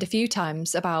mentioned a few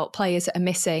times about players that are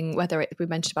missing, we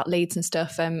mentioned about Leeds and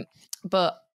stuff,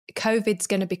 but COVID's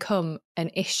going to become an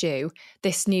issue,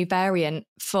 this new variant,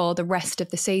 for the rest of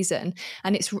the season.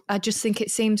 And I just think it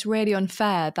seems really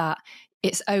unfair that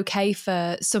it's okay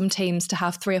for some teams to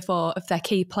have 3 or 4 of their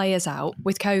key players out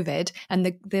with COVID and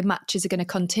the matches are going to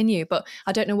continue. But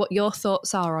I don't know what your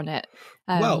thoughts are on it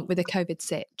with the COVID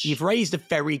sitch. You've raised a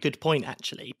very good point,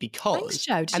 actually, because... Thanks,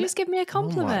 Joe. Did you just give me a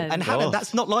compliment? And Hannah,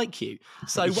 that's not like you.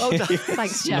 So well done.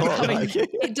 Thanks, Joe.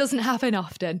 It doesn't happen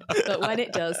often, but when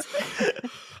it does...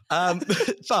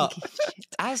 But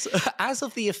as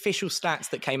of the official stats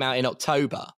that came out in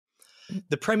October,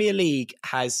 the Premier League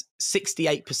has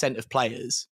 68% of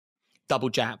players double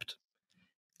jabbed.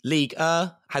 Ligue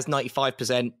 1 has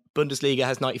 95%, Bundesliga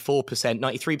has 94%,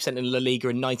 93% in La Liga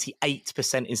and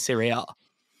 98% in Serie A.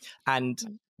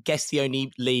 And guess the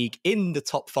only league in the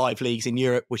top 5 leagues in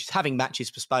Europe which is having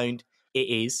matches postponed, it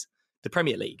is the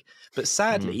Premier League. But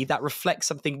sadly, that reflects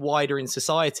something wider in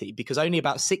society because only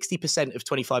about 60% of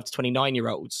 25 to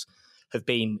 29-year-olds have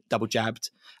been double jabbed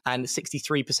and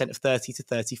 63% of 30 to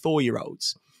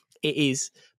 34-year-olds. It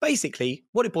is basically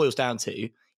what it boils down to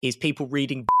is people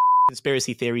reading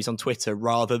conspiracy theories on Twitter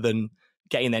rather than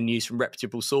getting their news from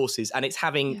reputable sources. And it's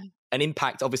having an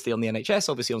impact, obviously, on the NHS,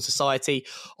 obviously on society,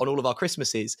 on all of our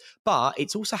Christmases, but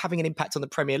it's also having an impact on the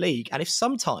Premier League. And if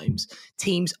sometimes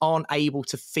teams aren't able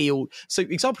to field... So,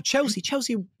 for example,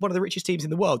 Chelsea, one of the richest teams in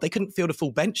the world, they couldn't field a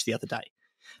full bench the other day.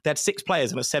 They had 6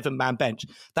 players on a 7-man bench.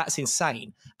 That's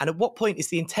insane. And at what point is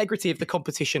the integrity of the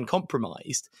competition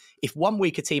compromised if one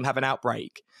week a team have an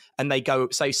outbreak and they go,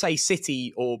 so say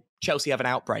City or Chelsea have an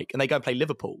outbreak and they go and play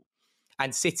Liverpool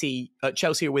and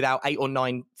Chelsea are without 8 or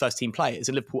 9 first-team players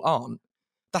and Liverpool aren't,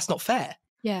 that's not fair.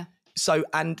 Yeah. So,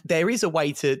 and there is a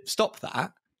way to stop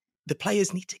that. The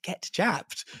players need to get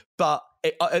jabbed. But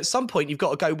at some point you've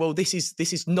got to go, well, this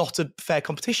is not a fair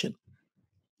competition.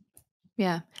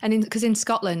 Yeah, and because in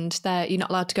Scotland, you're not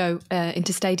allowed to go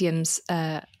into stadiums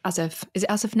as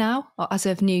of now or as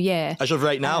of New Year? As of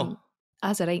right now.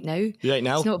 As it ain't now. You ain't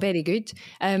now. It's not very good.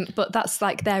 But that's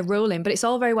like their ruling. But it's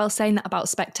all very well saying that about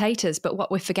spectators. But what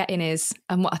we're forgetting is,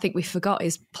 and what I think we forgot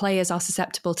is, players are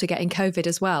susceptible to getting COVID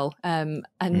as well. And,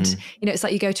 it's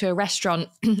like you go to a restaurant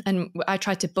and I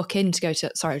tried to book in to go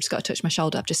to, sorry, I just got to touch my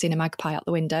shoulder. I've just seen a magpie out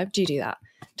the window. Do you do that?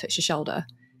 Touch your shoulder?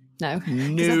 No.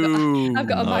 No. I've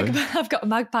got a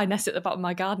magpie nest at the bottom of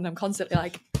my garden. I'm constantly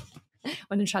like,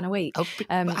 when I'm trying to eat.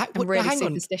 I'm really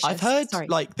superstitious. I've heard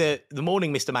like the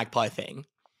morning Mr. Magpie thing.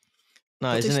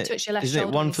 No, isn't it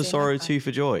one for sorrow, two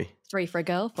for joy? 3 for a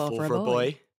girl, 4 for a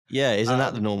boy. Yeah, isn't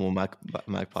that the normal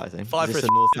magpie thing? 5 for a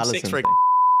North 6 for a thing?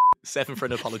 7 for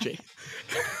an apology.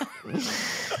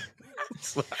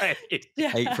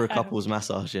 8 for a couple's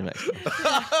massage in Mexico.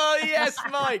 Oh, yes,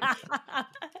 Mike.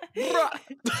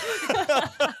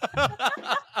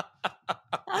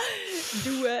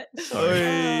 Do it.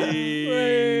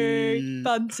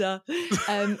 Banter.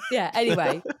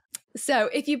 Anyway. So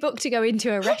if you book to go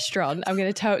into a restaurant, I'm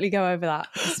going to totally go over that.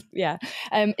 Yeah.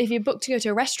 If you book to go to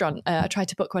a restaurant, I tried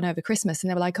to book one over Christmas and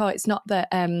they were like, oh, it's not that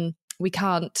we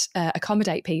can't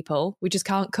accommodate people. We just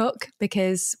can't cook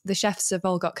because the chefs have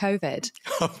all got COVID.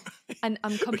 And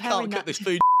I'm comparing we can't cook this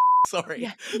food. Sorry.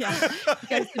 Yeah.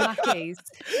 Goes to Mackey's.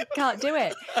 Can't do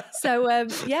it. So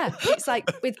it's like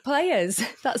with players.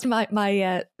 That's my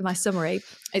summary.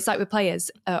 It's like with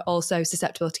players are also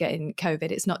susceptible to getting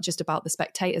COVID. It's not just about the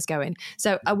spectators going.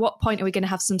 So at what point are we going to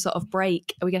have some sort of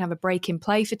break? Are we going to have a break in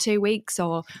play for 2 weeks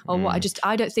or what?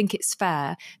 I don't think it's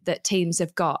fair that teams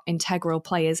have got integral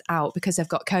players out because they've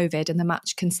got COVID and the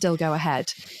match can still go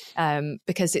ahead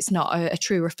because it's not a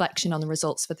true reflection on the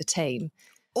results for the team.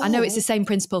 I know it's the same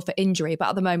principle for injury, but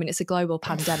at the moment it's a global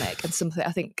pandemic and something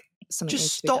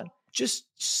needs to be done. Just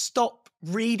stop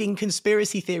reading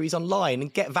conspiracy theories online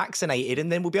and get vaccinated, and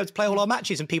then we'll be able to play all our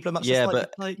matches and people are much less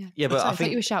likely. But I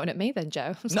think you were shouting at me then,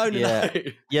 Joe. No.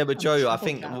 Yeah, but Joe, I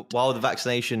think while the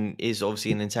vaccination is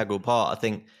obviously an integral part, I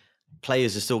think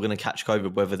players are still going to catch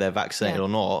COVID whether they're vaccinated or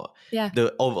not. Yeah.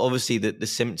 Obviously the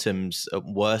symptoms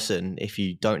worsen if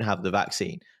you don't have the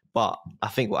vaccine. But I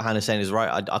think what Hannah's saying is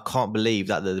right. I can't believe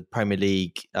that the Premier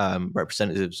League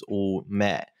representatives all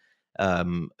met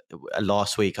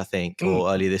last week, I think,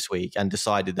 or earlier this week, and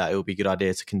decided that it would be a good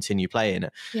idea to continue playing.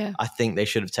 Yeah. I think they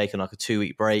should have taken like a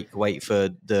 2-week break, wait for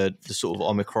the sort of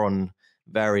Omicron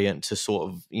variant to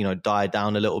sort of, die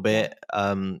down a little bit,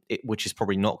 which is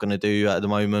probably not going to do at the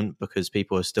moment because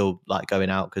people are still like going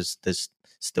out because there's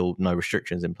still no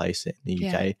restrictions in place in the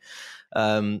UK.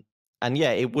 And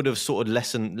it would have sort of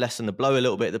lessened the blow a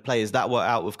little bit. The players that were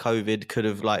out with COVID could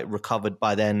have like recovered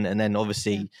by then. And then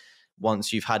obviously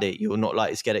once you've had it, you're not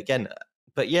likely to get it again.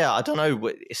 But I don't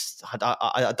know.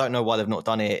 I don't know why they've not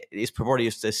done it. It's probably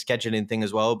just a scheduling thing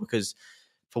as well, because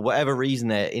for whatever reason,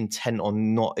 they're intent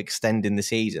on not extending the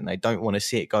season. They don't want to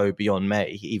see it go beyond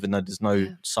May, even though there's no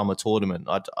summer tournament.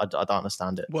 I don't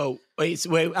understand it. Well,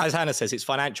 as Hannah says, it's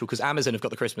financial because Amazon have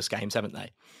got the Christmas games, haven't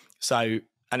they? So...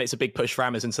 And it's a big push for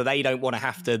Amazon. So they don't want to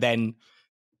have to then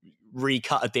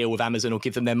recut a deal with Amazon or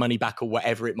give them their money back or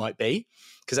whatever it might be.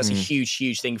 Because that's a huge,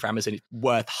 huge thing for Amazon. It's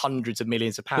worth hundreds of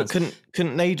millions of pounds. But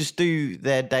couldn't they just do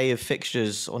their day of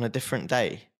fixtures on a different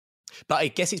day? But I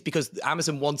guess it's because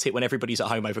Amazon wants it when everybody's at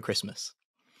home over Christmas.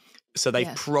 So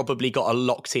they've probably got a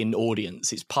locked-in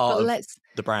audience. It's part of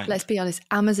the brand. Let's be honest.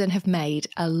 Amazon have made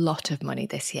a lot of money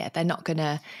this year. They're not going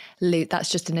to lose. That's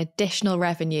just an additional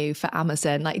revenue for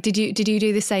Amazon. Like, did you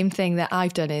do the same thing that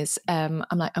I've done? Is I'm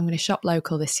going to shop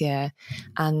local this year,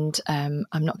 and I'm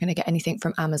not going to get anything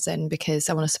from Amazon because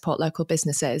I want to support local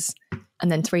businesses.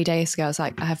 And then 3 days ago, I was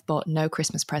like, I have bought no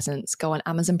Christmas presents. Go on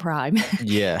Amazon Prime.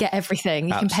 Yeah. Get everything.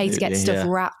 You can pay to get stuff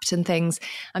wrapped and things.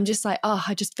 I'm just like,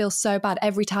 I just feel so bad.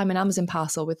 Every time an Amazon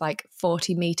parcel with like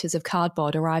 40 meters of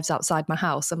cardboard arrives outside my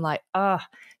house, I'm like,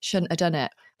 shouldn't have done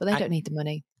it. But they don't need the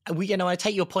money. I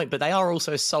take your point, but they are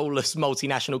also a soulless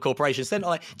multinational corporation. So they're not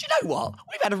like, do you know what?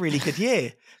 We've had a really good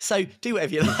year. So do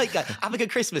whatever you like. Have a good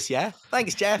Christmas, yeah?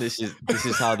 Thanks, Jeff. This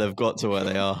is how they've got to where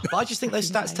they are. But I just think those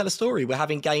stats tell a story. We're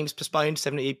having games postponed,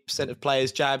 70% of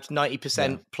players jabbed,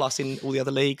 90% plus in all the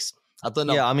other leagues. I don't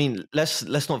know. Yeah, I mean, let's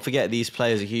not forget these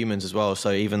players are humans as well.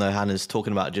 So even though Hannah's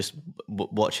talking about just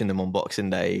watching them on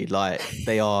Boxing Day, like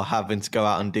they are having to go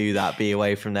out and do that, be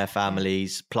away from their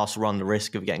families, plus run the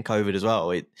risk of getting COVID as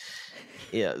well.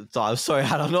 So I'm sorry,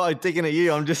 Hannah, I'm not digging at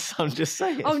you. I'm just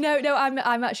saying. Oh no,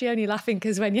 I'm actually only laughing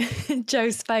because when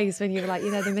Joe's face when you were like,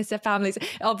 they miss their families.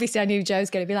 Obviously, I knew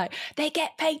Joe's going to be like, they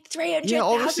get paid $300,000. Yeah,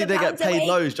 obviously they get paid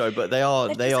loads, Joe, but they are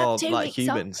like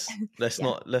humans. Let's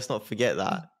not forget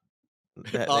that.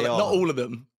 Not all of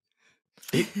them.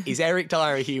 Is Eric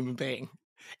Dyer a human being?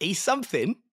 He's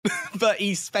something, but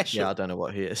he's special. Yeah, I don't know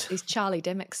what he is. He's Charlie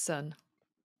Dimmock's son.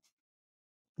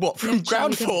 What, from No,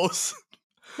 Charlie Ground Force?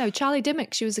 No, Charlie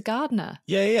Dimmock, she was a gardener.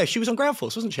 Yeah. She was on Ground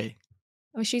Force, wasn't she?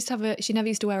 Oh, she never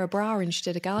used to wear a bra and she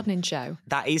did a gardening show.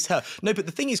 That is her. No, but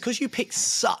the thing is, because you picked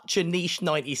such a niche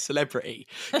 90s celebrity,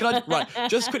 right,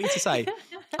 just quickly to say,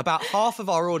 about half of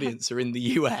our audience are in the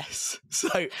US. So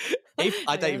I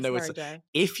don't even know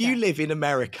if you live in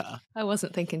America. I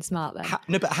wasn't thinking smart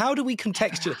then. But how do we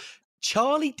contextualize?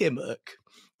 Charlie Dimmock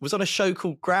was on a show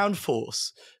called Ground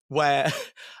Force where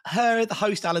the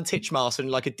host Alan Titchmarsh and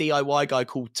like a DIY guy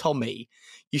called Tommy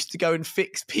used to go and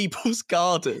fix people's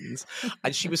gardens,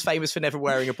 and she was famous for never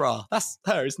wearing a bra. That's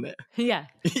her, isn't it? Yeah.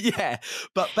 Yeah.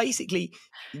 But basically,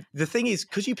 the thing is,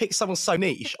 because you picked someone so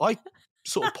niche, I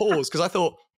sort of paused because I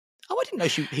thought, I didn't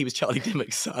know he was Charlie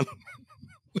Dimmock's son.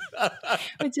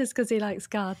 It's just because he likes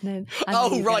gardening.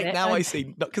 Oh, right. Now I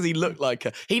see. Not because he looked like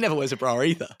her. He never wears a bra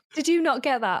either. Did you not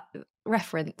get that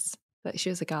reference? That she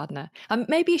was a gardener.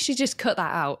 Maybe you should just cut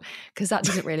that out because that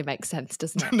doesn't really make sense,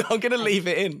 doesn't it? No, I'm going to leave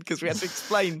it in because we had to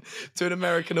explain to an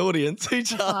American audience who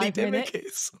Charlie Dimmock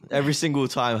is. Every single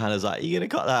time Hannah's like, "Are you going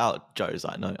to cut that out?" Joe's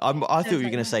like, "No." I thought you were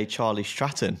going to say Charlie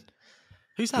Stratton.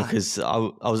 Who's that? Because I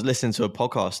was listening to a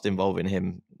podcast involving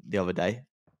him the other day.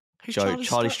 Who's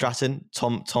Charlie Stratton,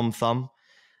 Tom Thumb.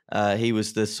 He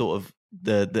was the sort of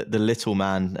the little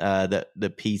man that the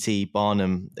P.T.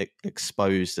 Barnum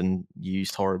exposed and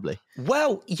used horribly.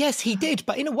 Well, yes, he did.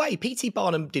 But in a way, P.T.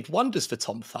 Barnum did wonders for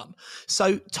Tom Thumb.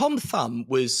 So Tom Thumb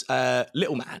was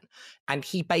little man, and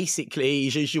he basically,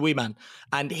 wee man,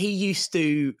 and he used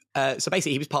to, so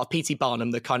basically he was part of P.T.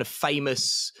 Barnum, the kind of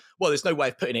famous, well, there's no way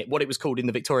of putting it, what it was called in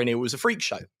the Victorian era was a freak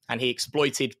show. And he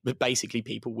exploited basically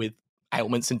people with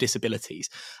ailments and disabilities.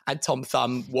 And Tom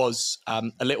Thumb was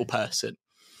a little person.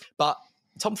 But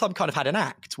Tom Thumb kind of had an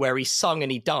act where he sung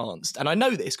and he danced. And I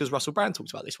know this because Russell Brand talked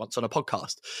about this once on a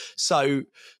podcast. So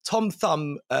Tom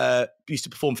Thumb used to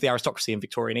perform for the aristocracy in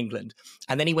Victorian England.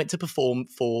 And then he went to perform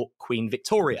for Queen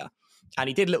Victoria. And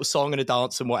he did a little song and a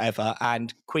dance and whatever.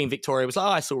 And Queen Victoria was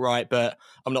like, it's all right, but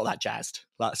I'm not that jazzed.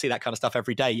 Like, I see that kind of stuff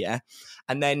every day, yeah?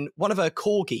 And then one of her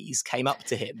corgis came up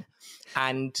to him.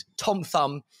 And Tom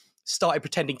Thumb started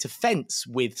pretending to fence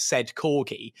with said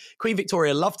corgi. Queen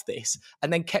Victoria loved this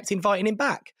and then kept inviting him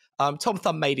back. Tom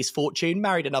Thumb made his fortune,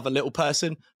 married another little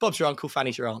person. Bob's your uncle,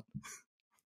 Fanny's your aunt.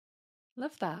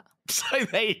 Love that. So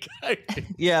there you go.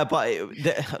 Yeah, but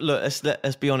look,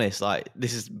 let's be honest. Like,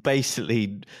 this is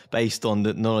basically based on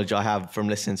the knowledge I have from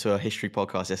listening to a history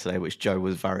podcast yesterday, which Joe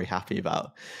was very happy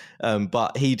about.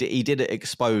 But he did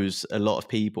expose a lot of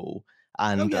people.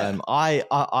 And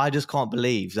I just can't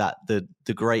believe that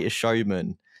the Greatest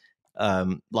Showman,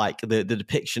 like the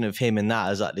depiction of him in that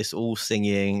as like this all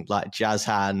singing, like jazz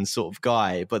hands sort of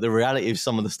guy. But the reality of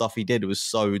some of the stuff he did was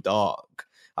so dark.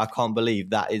 I can't believe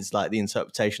that is like the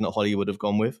interpretation that Hollywood have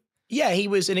gone with. Yeah, he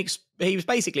was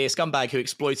basically a scumbag who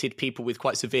exploited people with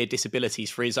quite severe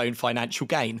disabilities for his own financial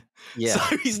gain. Yeah,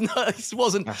 so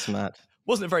that's mad.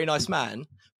 Wasn't a very nice man,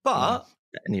 but. No.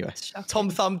 Anyway, Tom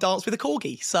Thumb danced with a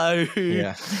corgi. So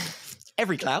yeah,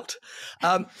 every clout.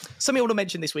 Something I want to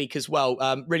mention this week as well,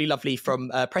 really lovely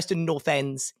from Preston North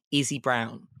End's Izzy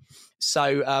Brown.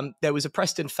 So there was a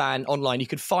Preston fan online. You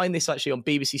could find this actually on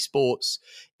BBC Sports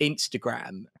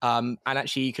Instagram. And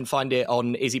actually you can find it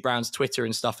on Izzy Brown's Twitter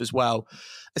and stuff as well.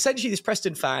 Essentially, this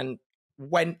Preston fan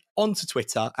went onto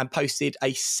Twitter and posted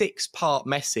a 6-part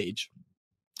message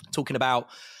talking about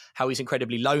how he's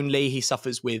incredibly lonely. He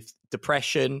suffers with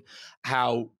depression,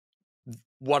 how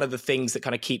one of the things that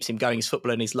kind of keeps him going is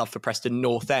football and his love for Preston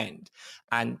North End.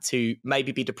 And to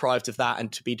maybe be deprived of that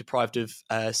and to be deprived of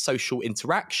social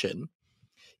interaction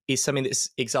is something that's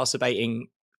exacerbating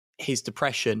his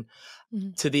depression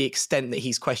to the extent that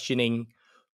he's questioning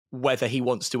whether he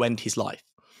wants to end his life.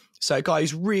 So a guy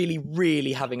who's really,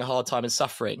 really having a hard time and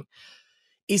suffering.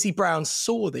 Izzy Brown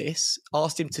saw this,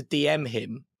 asked him to DM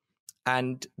him,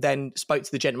 and then spoke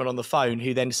to the gentleman on the phone,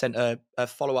 who then sent a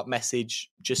follow-up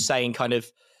message just saying kind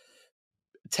of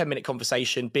 10-minute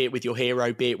conversation, be it with your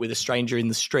hero, be it with a stranger in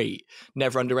the street.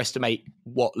 Never underestimate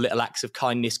what little acts of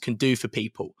kindness can do for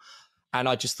people. And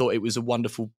I just thought it was a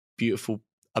wonderful, beautiful,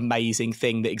 amazing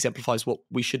thing that exemplifies what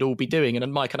we should all be doing.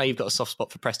 And Mike, I know you've got a soft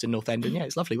spot for Preston North End, and yeah,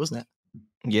 it's lovely, wasn't it?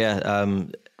 Yeah,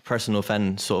 Preston North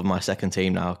End sort of my second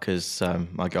team now because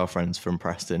my girlfriend's from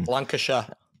Preston. Lancashire.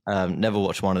 Never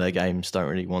watched one of their games, don't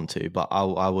really want to, but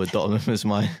I would dot them as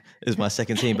my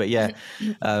second team. But yeah,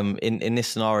 in this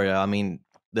scenario, I mean,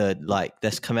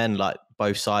 let's commend like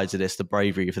both sides of this, the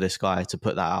bravery for this guy to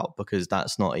put that out, because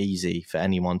that's not easy for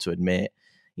anyone to admit.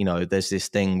 You know, there's this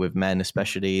thing with men,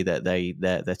 especially, that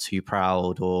they're too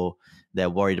proud, or they're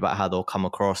worried about how they'll come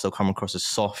across. They'll come across as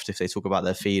soft if they talk about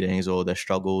their feelings or their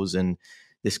struggles, and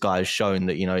this guy has shown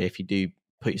that, if you do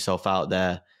put yourself out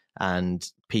there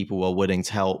and people are willing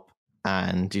to help,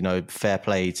 and, fair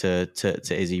play to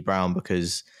Izzy Brown,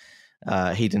 because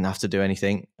he didn't have to do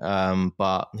anything,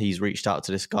 but he's reached out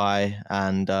to this guy,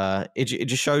 and it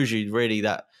just shows you really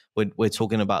that we're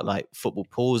talking about like football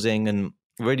pausing, and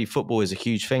really football is a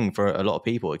huge thing for a lot of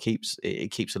people. It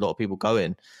keeps a lot of people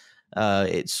going.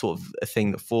 It's sort of a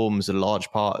thing that forms a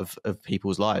large part of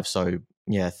people's lives. So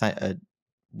yeah,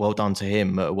 well done to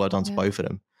him. Well done to both of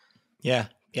them. Yeah.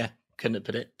 Couldn't have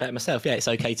put it better myself. Yeah, it's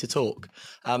okay to talk.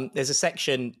 There's a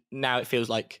section now, it feels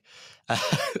like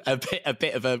a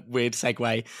bit of a weird segue,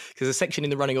 because there's a section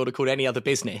in the running order called Any Other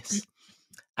Business,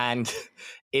 and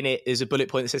in it is a bullet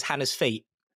point that says Hannah's feet.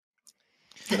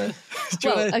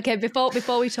 Okay,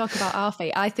 before we talk about our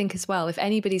feet, I think as well, if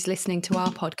anybody's listening to our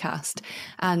podcast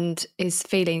and is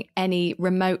feeling any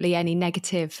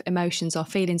negative emotions or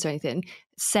feelings or anything,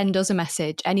 send us a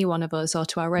message, any one of us, or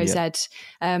to our Rose Ed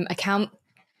account.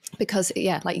 Because,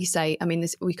 like you say, I mean,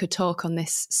 we could talk on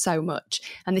this so much.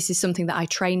 And this is something that I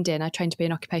trained in. I trained to be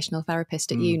an occupational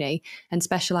therapist at uni and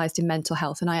specialised in mental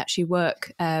health. And I actually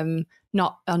work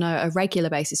not on a regular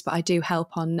basis, but I do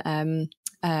help on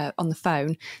the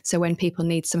phone. So when people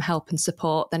need some help and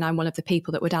support, then I'm one of the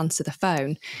people that would answer the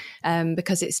phone,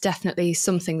 because it's definitely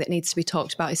something that needs to be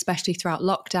talked about, especially throughout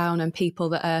lockdown, and people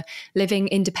that are living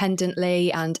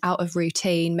independently and out of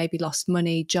routine, maybe lost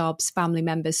money, jobs, family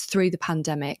members through the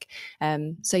pandemic.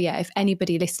 So yeah, if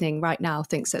anybody listening right now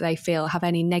thinks that they have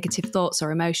any negative thoughts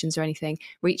or emotions or anything,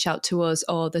 reach out to us,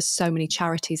 or there's so many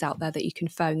charities out there that you can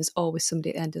phone. There's always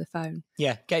somebody at the end of the phone.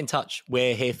 Yeah, get in touch.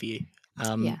 We're here for you.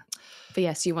 But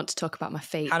yes, you want to talk about my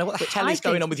feet. Hannah, what the hell is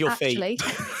going on with your feet?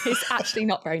 It's actually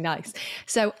not very nice.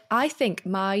 So I think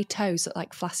my toes look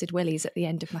like flaccid willies at the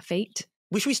end of my feet.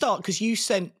 Should we start? Because you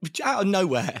sent, out of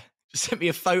nowhere, sent me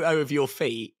a photo of your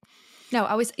feet. No,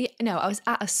 I was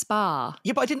at a spa.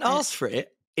 Yeah, but I didn't ask for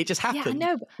it. It just happened. Yeah,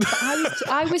 I know. But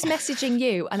I was messaging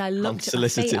you, and I looked at my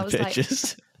feet. I was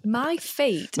pictures. Like, my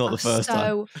feet not the first so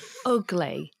time.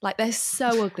 Ugly. Like, they're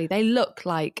so ugly. They look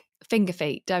like finger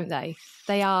feet, don't they?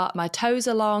 They are. My toes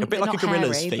are long. A bit like a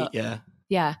gorilla's feet, yeah.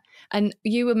 Yeah. And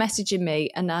you were messaging me,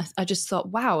 and I just thought,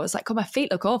 wow. I was like, oh, my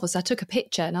feet look awful. So I took a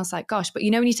picture, and I was like, gosh. But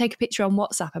when you take a picture on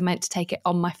WhatsApp, I meant to take it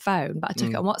on my phone, but I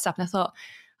took it on WhatsApp, and I thought,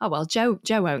 oh, well, Joe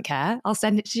won't care. I'll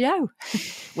send it to Joe.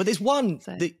 Well, there's one,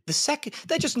 the second,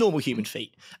 they're just normal human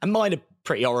feet. And mine are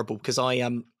pretty horrible, because I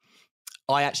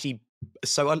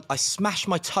smashed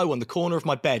my toe on the corner of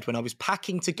my bed when I was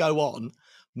packing to go on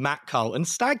Matt Cole and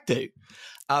Stag Do.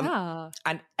 And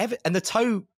the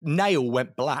toe nail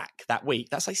went black that week.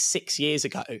 That's like 6 years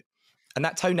ago. And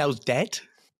that toenail's dead.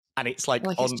 And it's like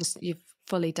you've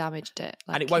fully damaged it.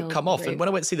 And it won't come off. And when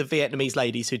I went to see the Vietnamese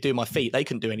ladies who do my feet, they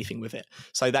couldn't do anything with it.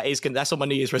 So that's on my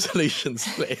New Year's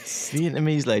resolutions list.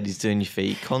 Vietnamese ladies doing your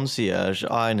feet, concierge,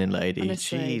 ironing lady.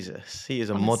 Honestly. Jesus, he is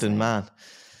a modern man.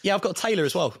 Yeah, I've got a tailor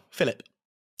as well, Philip.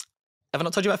 Have I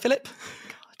not told you about Philip?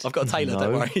 I've got a tailor,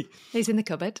 don't worry. He's in the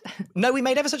cupboard. No, we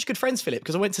made ever such good friends, Philip,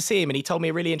 because I went to see him and he told me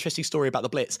a really interesting story about the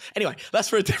Blitz. Anyway, that's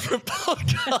for a different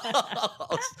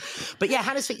podcast. But yeah,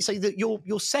 Hannah's feet. So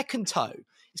your second toe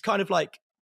is kind of like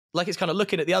it's kind of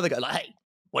looking at the other guy like, hey,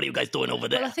 what are you guys doing over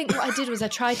there? Well, I think what I did was I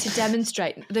tried to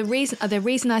demonstrate the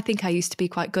reason I think I used to be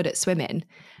quite good at swimming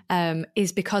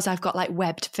is because I've got like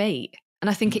webbed feet. And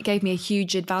I think it gave me a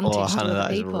huge advantage. Oh, Hannah, to that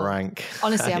people. is rank.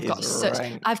 Honestly,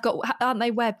 aren't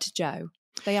they webbed, Joe?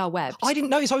 They are webbed. I didn't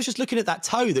notice. I was just looking at that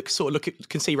toe that sort of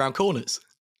can see round corners.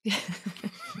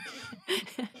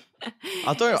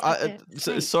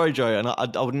 Sorry, Joe, and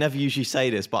I would never usually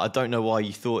say this, but I don't know why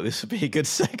you thought this would be a good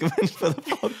segment for the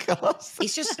podcast.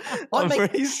 It's just, I'm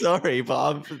really sorry,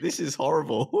 but this is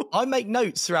horrible. I make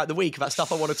notes throughout the week about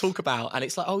stuff I want to talk about, and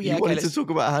it's like, oh yeah, you wanted to talk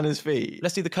about Hannah's feet.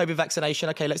 Let's do the COVID vaccination.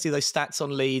 Okay, let's do those stats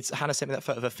on Leeds. Hannah sent me that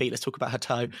photo of her feet. Let's talk about her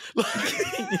toe.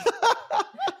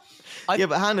 Yeah,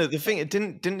 but Hannah, the thing,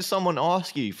 didn't someone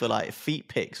ask you for like feet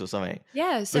pics or something?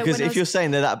 Yeah, so because if you're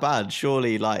saying they're that bad,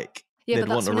 surely like. Yeah,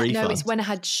 but that's it's when I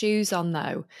had shoes on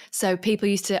though. So people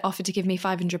used to offer to give me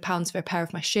 £500 for a pair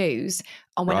of my shoes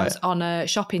when I was on a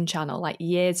shopping channel like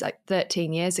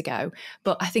 13 years ago.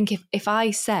 But I think if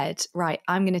I said, right,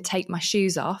 I'm going to take my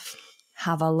shoes off,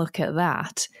 have a look at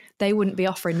that, they wouldn't be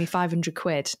offering me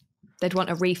 £500. They'd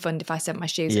want a refund if I sent my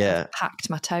shoes and I've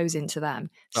packed my toes into them.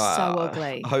 So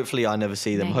ugly. Hopefully I never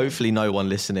see them. Name. Hopefully no one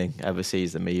listening ever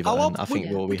sees them either. I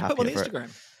think we'll be happy on for Instagram.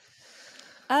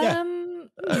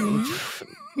 it.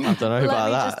 I don't know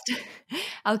about that.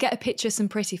 I'll get a picture of some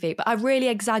pretty feet, but I really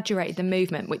exaggerated the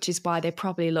movement, which is why they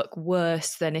probably look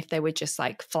worse than if they were just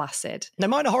like flaccid. No,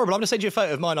 mine are horrible. I'm going to send you a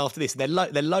photo of mine after this. They're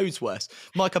loads worse.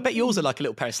 Mike, I bet yours are like a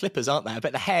little pair of slippers, aren't they? I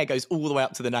bet the hair goes all the way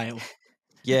up to the nail.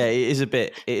 Yeah, it is a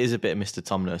bit of Mr.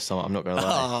 Tumnus, so I'm not going to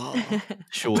lie.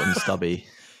 Short and stubby.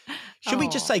 Should we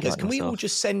just say, guys, Like can we all myself.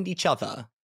 just send each other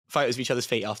photos of each other's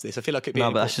feet after this? I feel like it'd be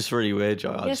No, but that's just really weird,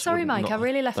 Joe. Yeah, sorry, Mike. I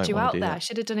really left you out there. I That.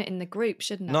 should have done it in the group,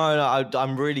 shouldn't I? No,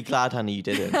 I'm really glad, Hannah, you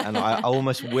didn't. And I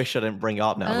almost wish I didn't bring it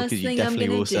up now First because you thing I'm definitely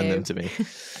gonna will send do. them to me.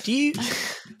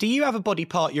 Do you have a body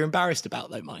part you're embarrassed about,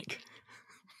 though, Mike?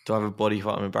 Do I have a body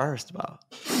part I'm embarrassed about?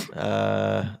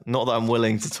 Not that I'm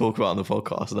willing to talk about on the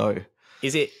podcast, no.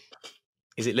 Is it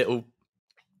little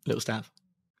Stav?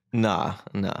 Nah.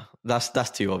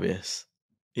 That's too obvious.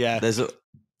 Yeah. There's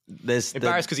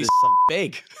Embarrassed because he's some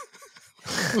big.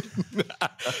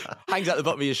 Hangs out the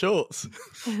bottom of your shorts.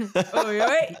 All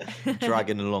right.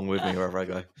 dragging along with me wherever I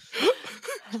go.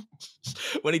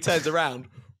 When he turns around.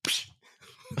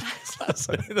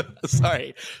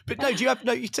 Sorry. But no, do you have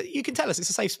you can tell us, it's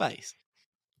a safe space.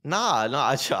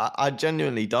 Nah, I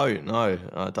genuinely don't. No,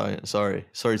 I don't. Sorry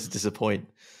to disappoint.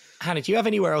 Hannah, do you have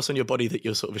anywhere else on your body that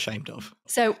you're sort of ashamed of?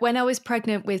 So when I was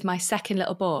pregnant with my second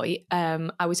little boy,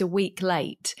 I was a week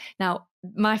late. Now,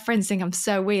 my friends think I'm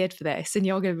so weird for this, and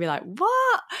you're going to be like,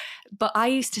 what? But I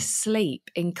used to sleep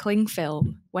in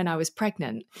Clingfilm when I was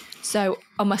pregnant, so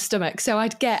on my stomach. So I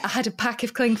had a pack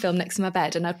of Clingfilm next to my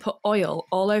bed, and I'd put oil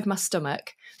all over my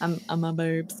stomach and my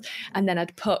boobs, and then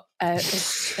I'd put a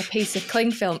piece of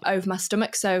Clingfilm over my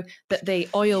stomach so that the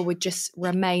oil would just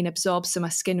remain absorbed, so my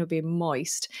skin would be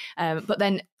moist. But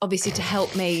then, obviously, to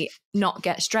help me not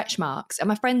get stretch marks, and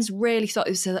my friends really thought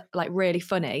it was like really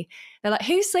funny. They're like,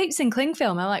 "Who sleeps in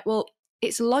Clingfilm?" I'm like, "Well,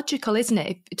 it's logical, isn't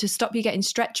it, to stop you getting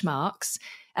stretch marks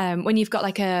when you've got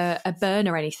like a burn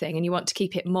or anything, and you want to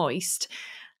keep it moist."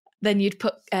 Then you'd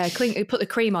put the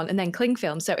cream on and then cling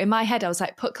film. So in my head, I was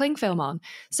like, put cling film on.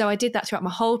 So I did that throughout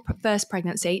my whole first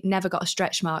pregnancy, never got a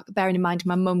stretch mark. Bearing in mind,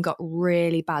 my mum got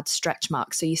really bad stretch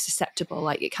marks. So you're susceptible,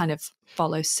 like it kind of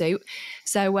follows suit.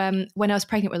 So when I was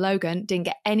pregnant with Logan, didn't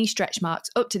get any stretch marks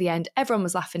up to the end. Everyone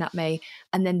was laughing at me.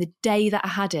 And then the day that I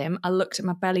had him, I looked at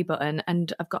my belly button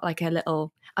and I've got like a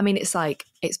little, I mean, it's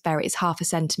half a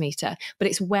centimetre, but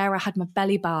it's where I had my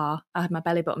belly bar. I had my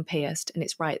belly button pierced and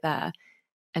it's right there.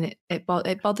 And it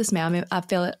bothers me. I mean, I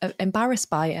feel embarrassed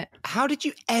by it. How did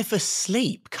you ever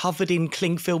sleep covered in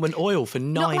cling film and oil for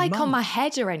 9 months? Not like on my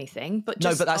head or anything, but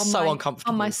just but that's so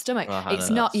uncomfortable. On my stomach. It's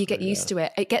no, not, you get used to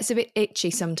it. It gets a bit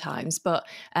itchy sometimes, but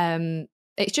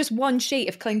it's just one sheet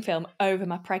of cling film over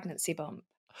my pregnancy bump.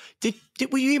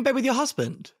 Were you in bed with your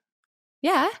husband?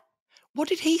 Yeah. What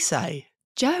did he say?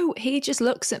 Joe, he just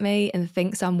looks at me and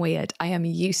thinks I'm weird. I am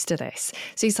used to this.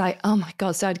 So he's like, oh my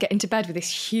God. So I'd get into bed with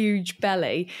this huge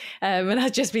belly and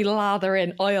I'd just be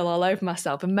lathering oil all over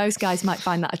myself. And most guys might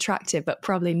find that attractive, but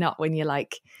probably not when you're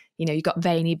like, you know, you've got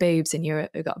veiny boobs and you've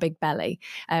got a big belly.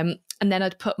 And then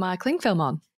I'd put my cling film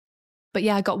on. But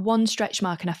yeah, I got one stretch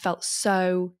mark and I felt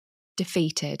so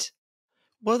defeated.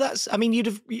 Well,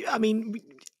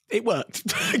 it worked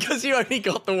because you only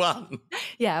got the one.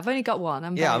 Yeah, I've only got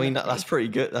one. That's pretty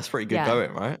good. That's pretty good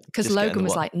going, right? Because Logan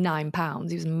was like 9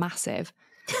 pounds. He was massive.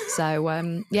 So,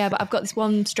 but I've got this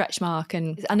one stretch mark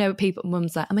and I know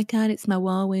mum's like, oh my God, it's my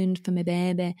war wound for my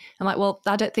baby. I'm like, well,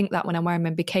 I don't think that when I'm wearing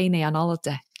my bikini on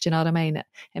holiday. Do you know what I mean?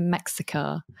 In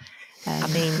Mexico.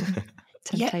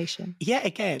 Temptation. Yet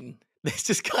again. There's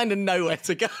just kind of nowhere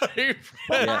to go.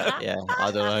 yeah, I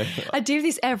don't know. I do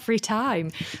this every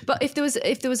time. But if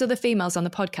there was other females on the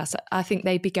podcast, I think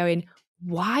they'd be going,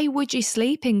 why would you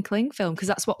sleep in cling film? Because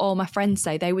that's what all my friends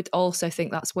say. They would also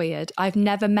think that's weird. I've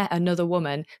never met another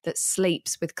woman that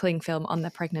sleeps with cling film on their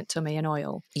pregnant tummy and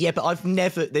oil. Yeah, but I've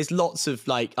never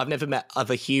met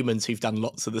other humans who've done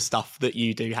lots of the stuff that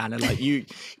you do, Hannah. Like you,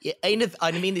 I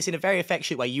mean this in a very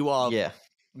affectionate way. You are... Yeah.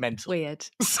 Mental. Weird.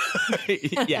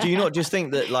 Yeah. Do you not just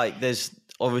think that like there's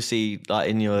obviously like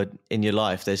in your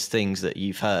life there's things that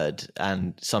you've heard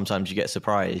and sometimes you get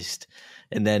surprised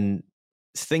and then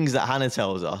things that Hannah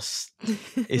tells us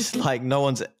it's like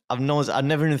I've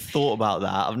never even thought about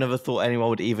that. I've never thought anyone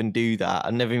would even do that.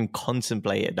 I've never even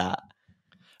contemplated that.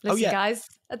 Listen, guys,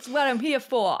 that's what I'm here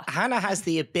for. Hannah has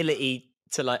the ability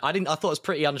to I thought it was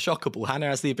pretty unshockable. Hannah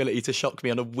has the ability to shock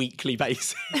me on a weekly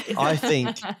basis. I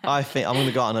think I'm going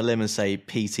to go out on a limb and say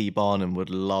P.T. Barnum would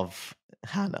love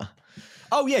Hannah.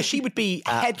 Oh yeah, she would be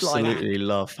a headliner. Absolutely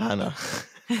love Hannah.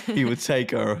 He would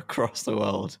take her across the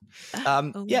world.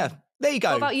 Yeah, there you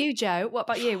go. What about you, Joe? What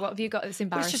about you? What have you got that's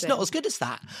embarrassing? It's just not as good as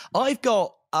that. I've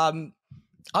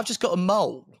just got a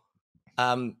mole.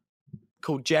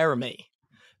 called Jeremy.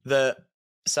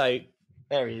 So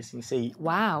there he is. You can see.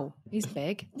 Wow, he's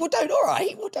big. Well,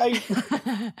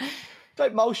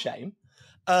 don't mole shame.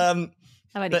 I'm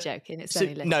only joking. It's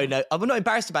only little. No, I'm not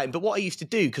embarrassed about him. But what I used to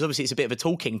do, because obviously it's a bit of a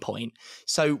talking point.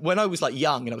 So when I was like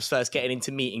young and I was first getting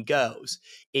into meeting girls,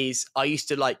 is I used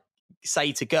to like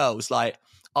say to girls like,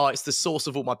 "Oh, it's the source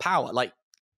of all my power," like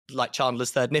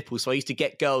Chandler's third nipple. So I used to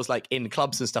get girls like in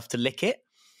clubs and stuff to lick it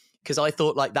because I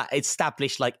thought like that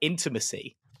established like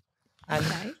intimacy. And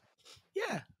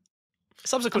yeah.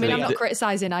 Subsequently, I'm not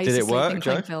criticising. I used to sleep in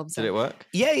Clingfilm. Did it work?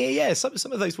 Yeah. Some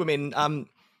of those women.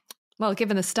 Well,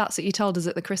 given the stats that you told us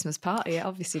at the Christmas party, it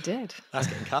obviously did. That's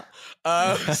getting cut.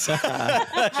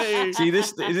 See,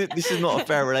 this is not a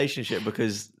fair relationship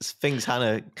because things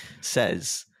Hannah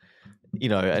says,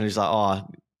 and it's like, oh,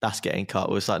 that's getting cut.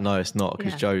 Well, it's like, no, it's not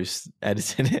because Joe's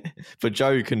editing it. But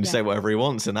Joe can say whatever he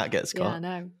wants and that gets cut. Yeah, I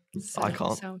know. I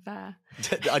can't. So unfair.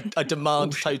 I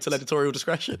demand total editorial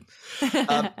discretion.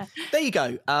 There you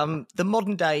go. The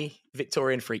modern day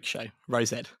Victorian freak show,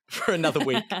 Rosed, for another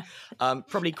week.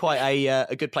 Probably quite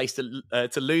a good place to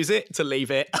lose it, to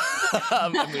leave it,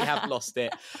 and we have lost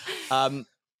it.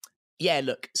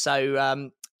 Look.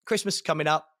 So Christmas is coming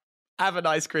up. Have a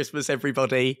nice Christmas,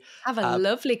 everybody. Have a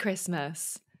lovely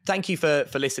Christmas. Thank you for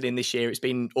listening this year. It's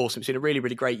been awesome. It's been a really,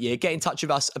 really great year. Get in touch with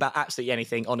us about absolutely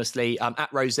anything, honestly. At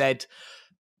Rosed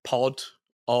Pod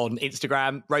on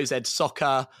Instagram, Rosed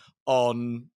Soccer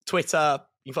on Twitter.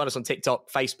 You can find us on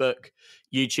TikTok, Facebook,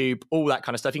 YouTube, all that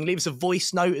kind of stuff. You can leave us a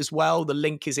voice note as well. The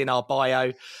link is in our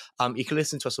bio. You can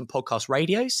listen to us on podcast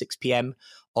radio, 6 p.m.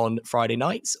 on Friday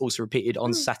nights, also repeated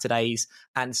on Saturdays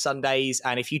and Sundays.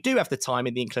 And if you do have the time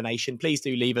and the inclination, please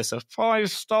do leave us a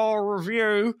 5-star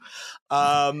review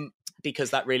because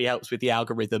that really helps with the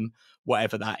algorithm,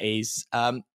 whatever that is.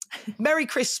 Merry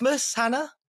Christmas,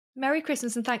 Hannah. Merry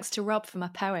Christmas, and thanks to Rob for my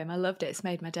poem. I loved it. It's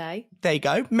made my day. There you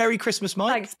go. Merry Christmas,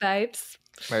 Mike. Thanks, babes.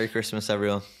 Merry Christmas,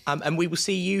 everyone. And we will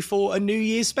see you for a New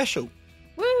Year's special.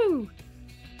 Woo!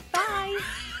 Bye.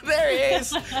 There it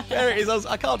is. There it is.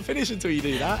 I can't finish until you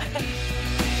do that.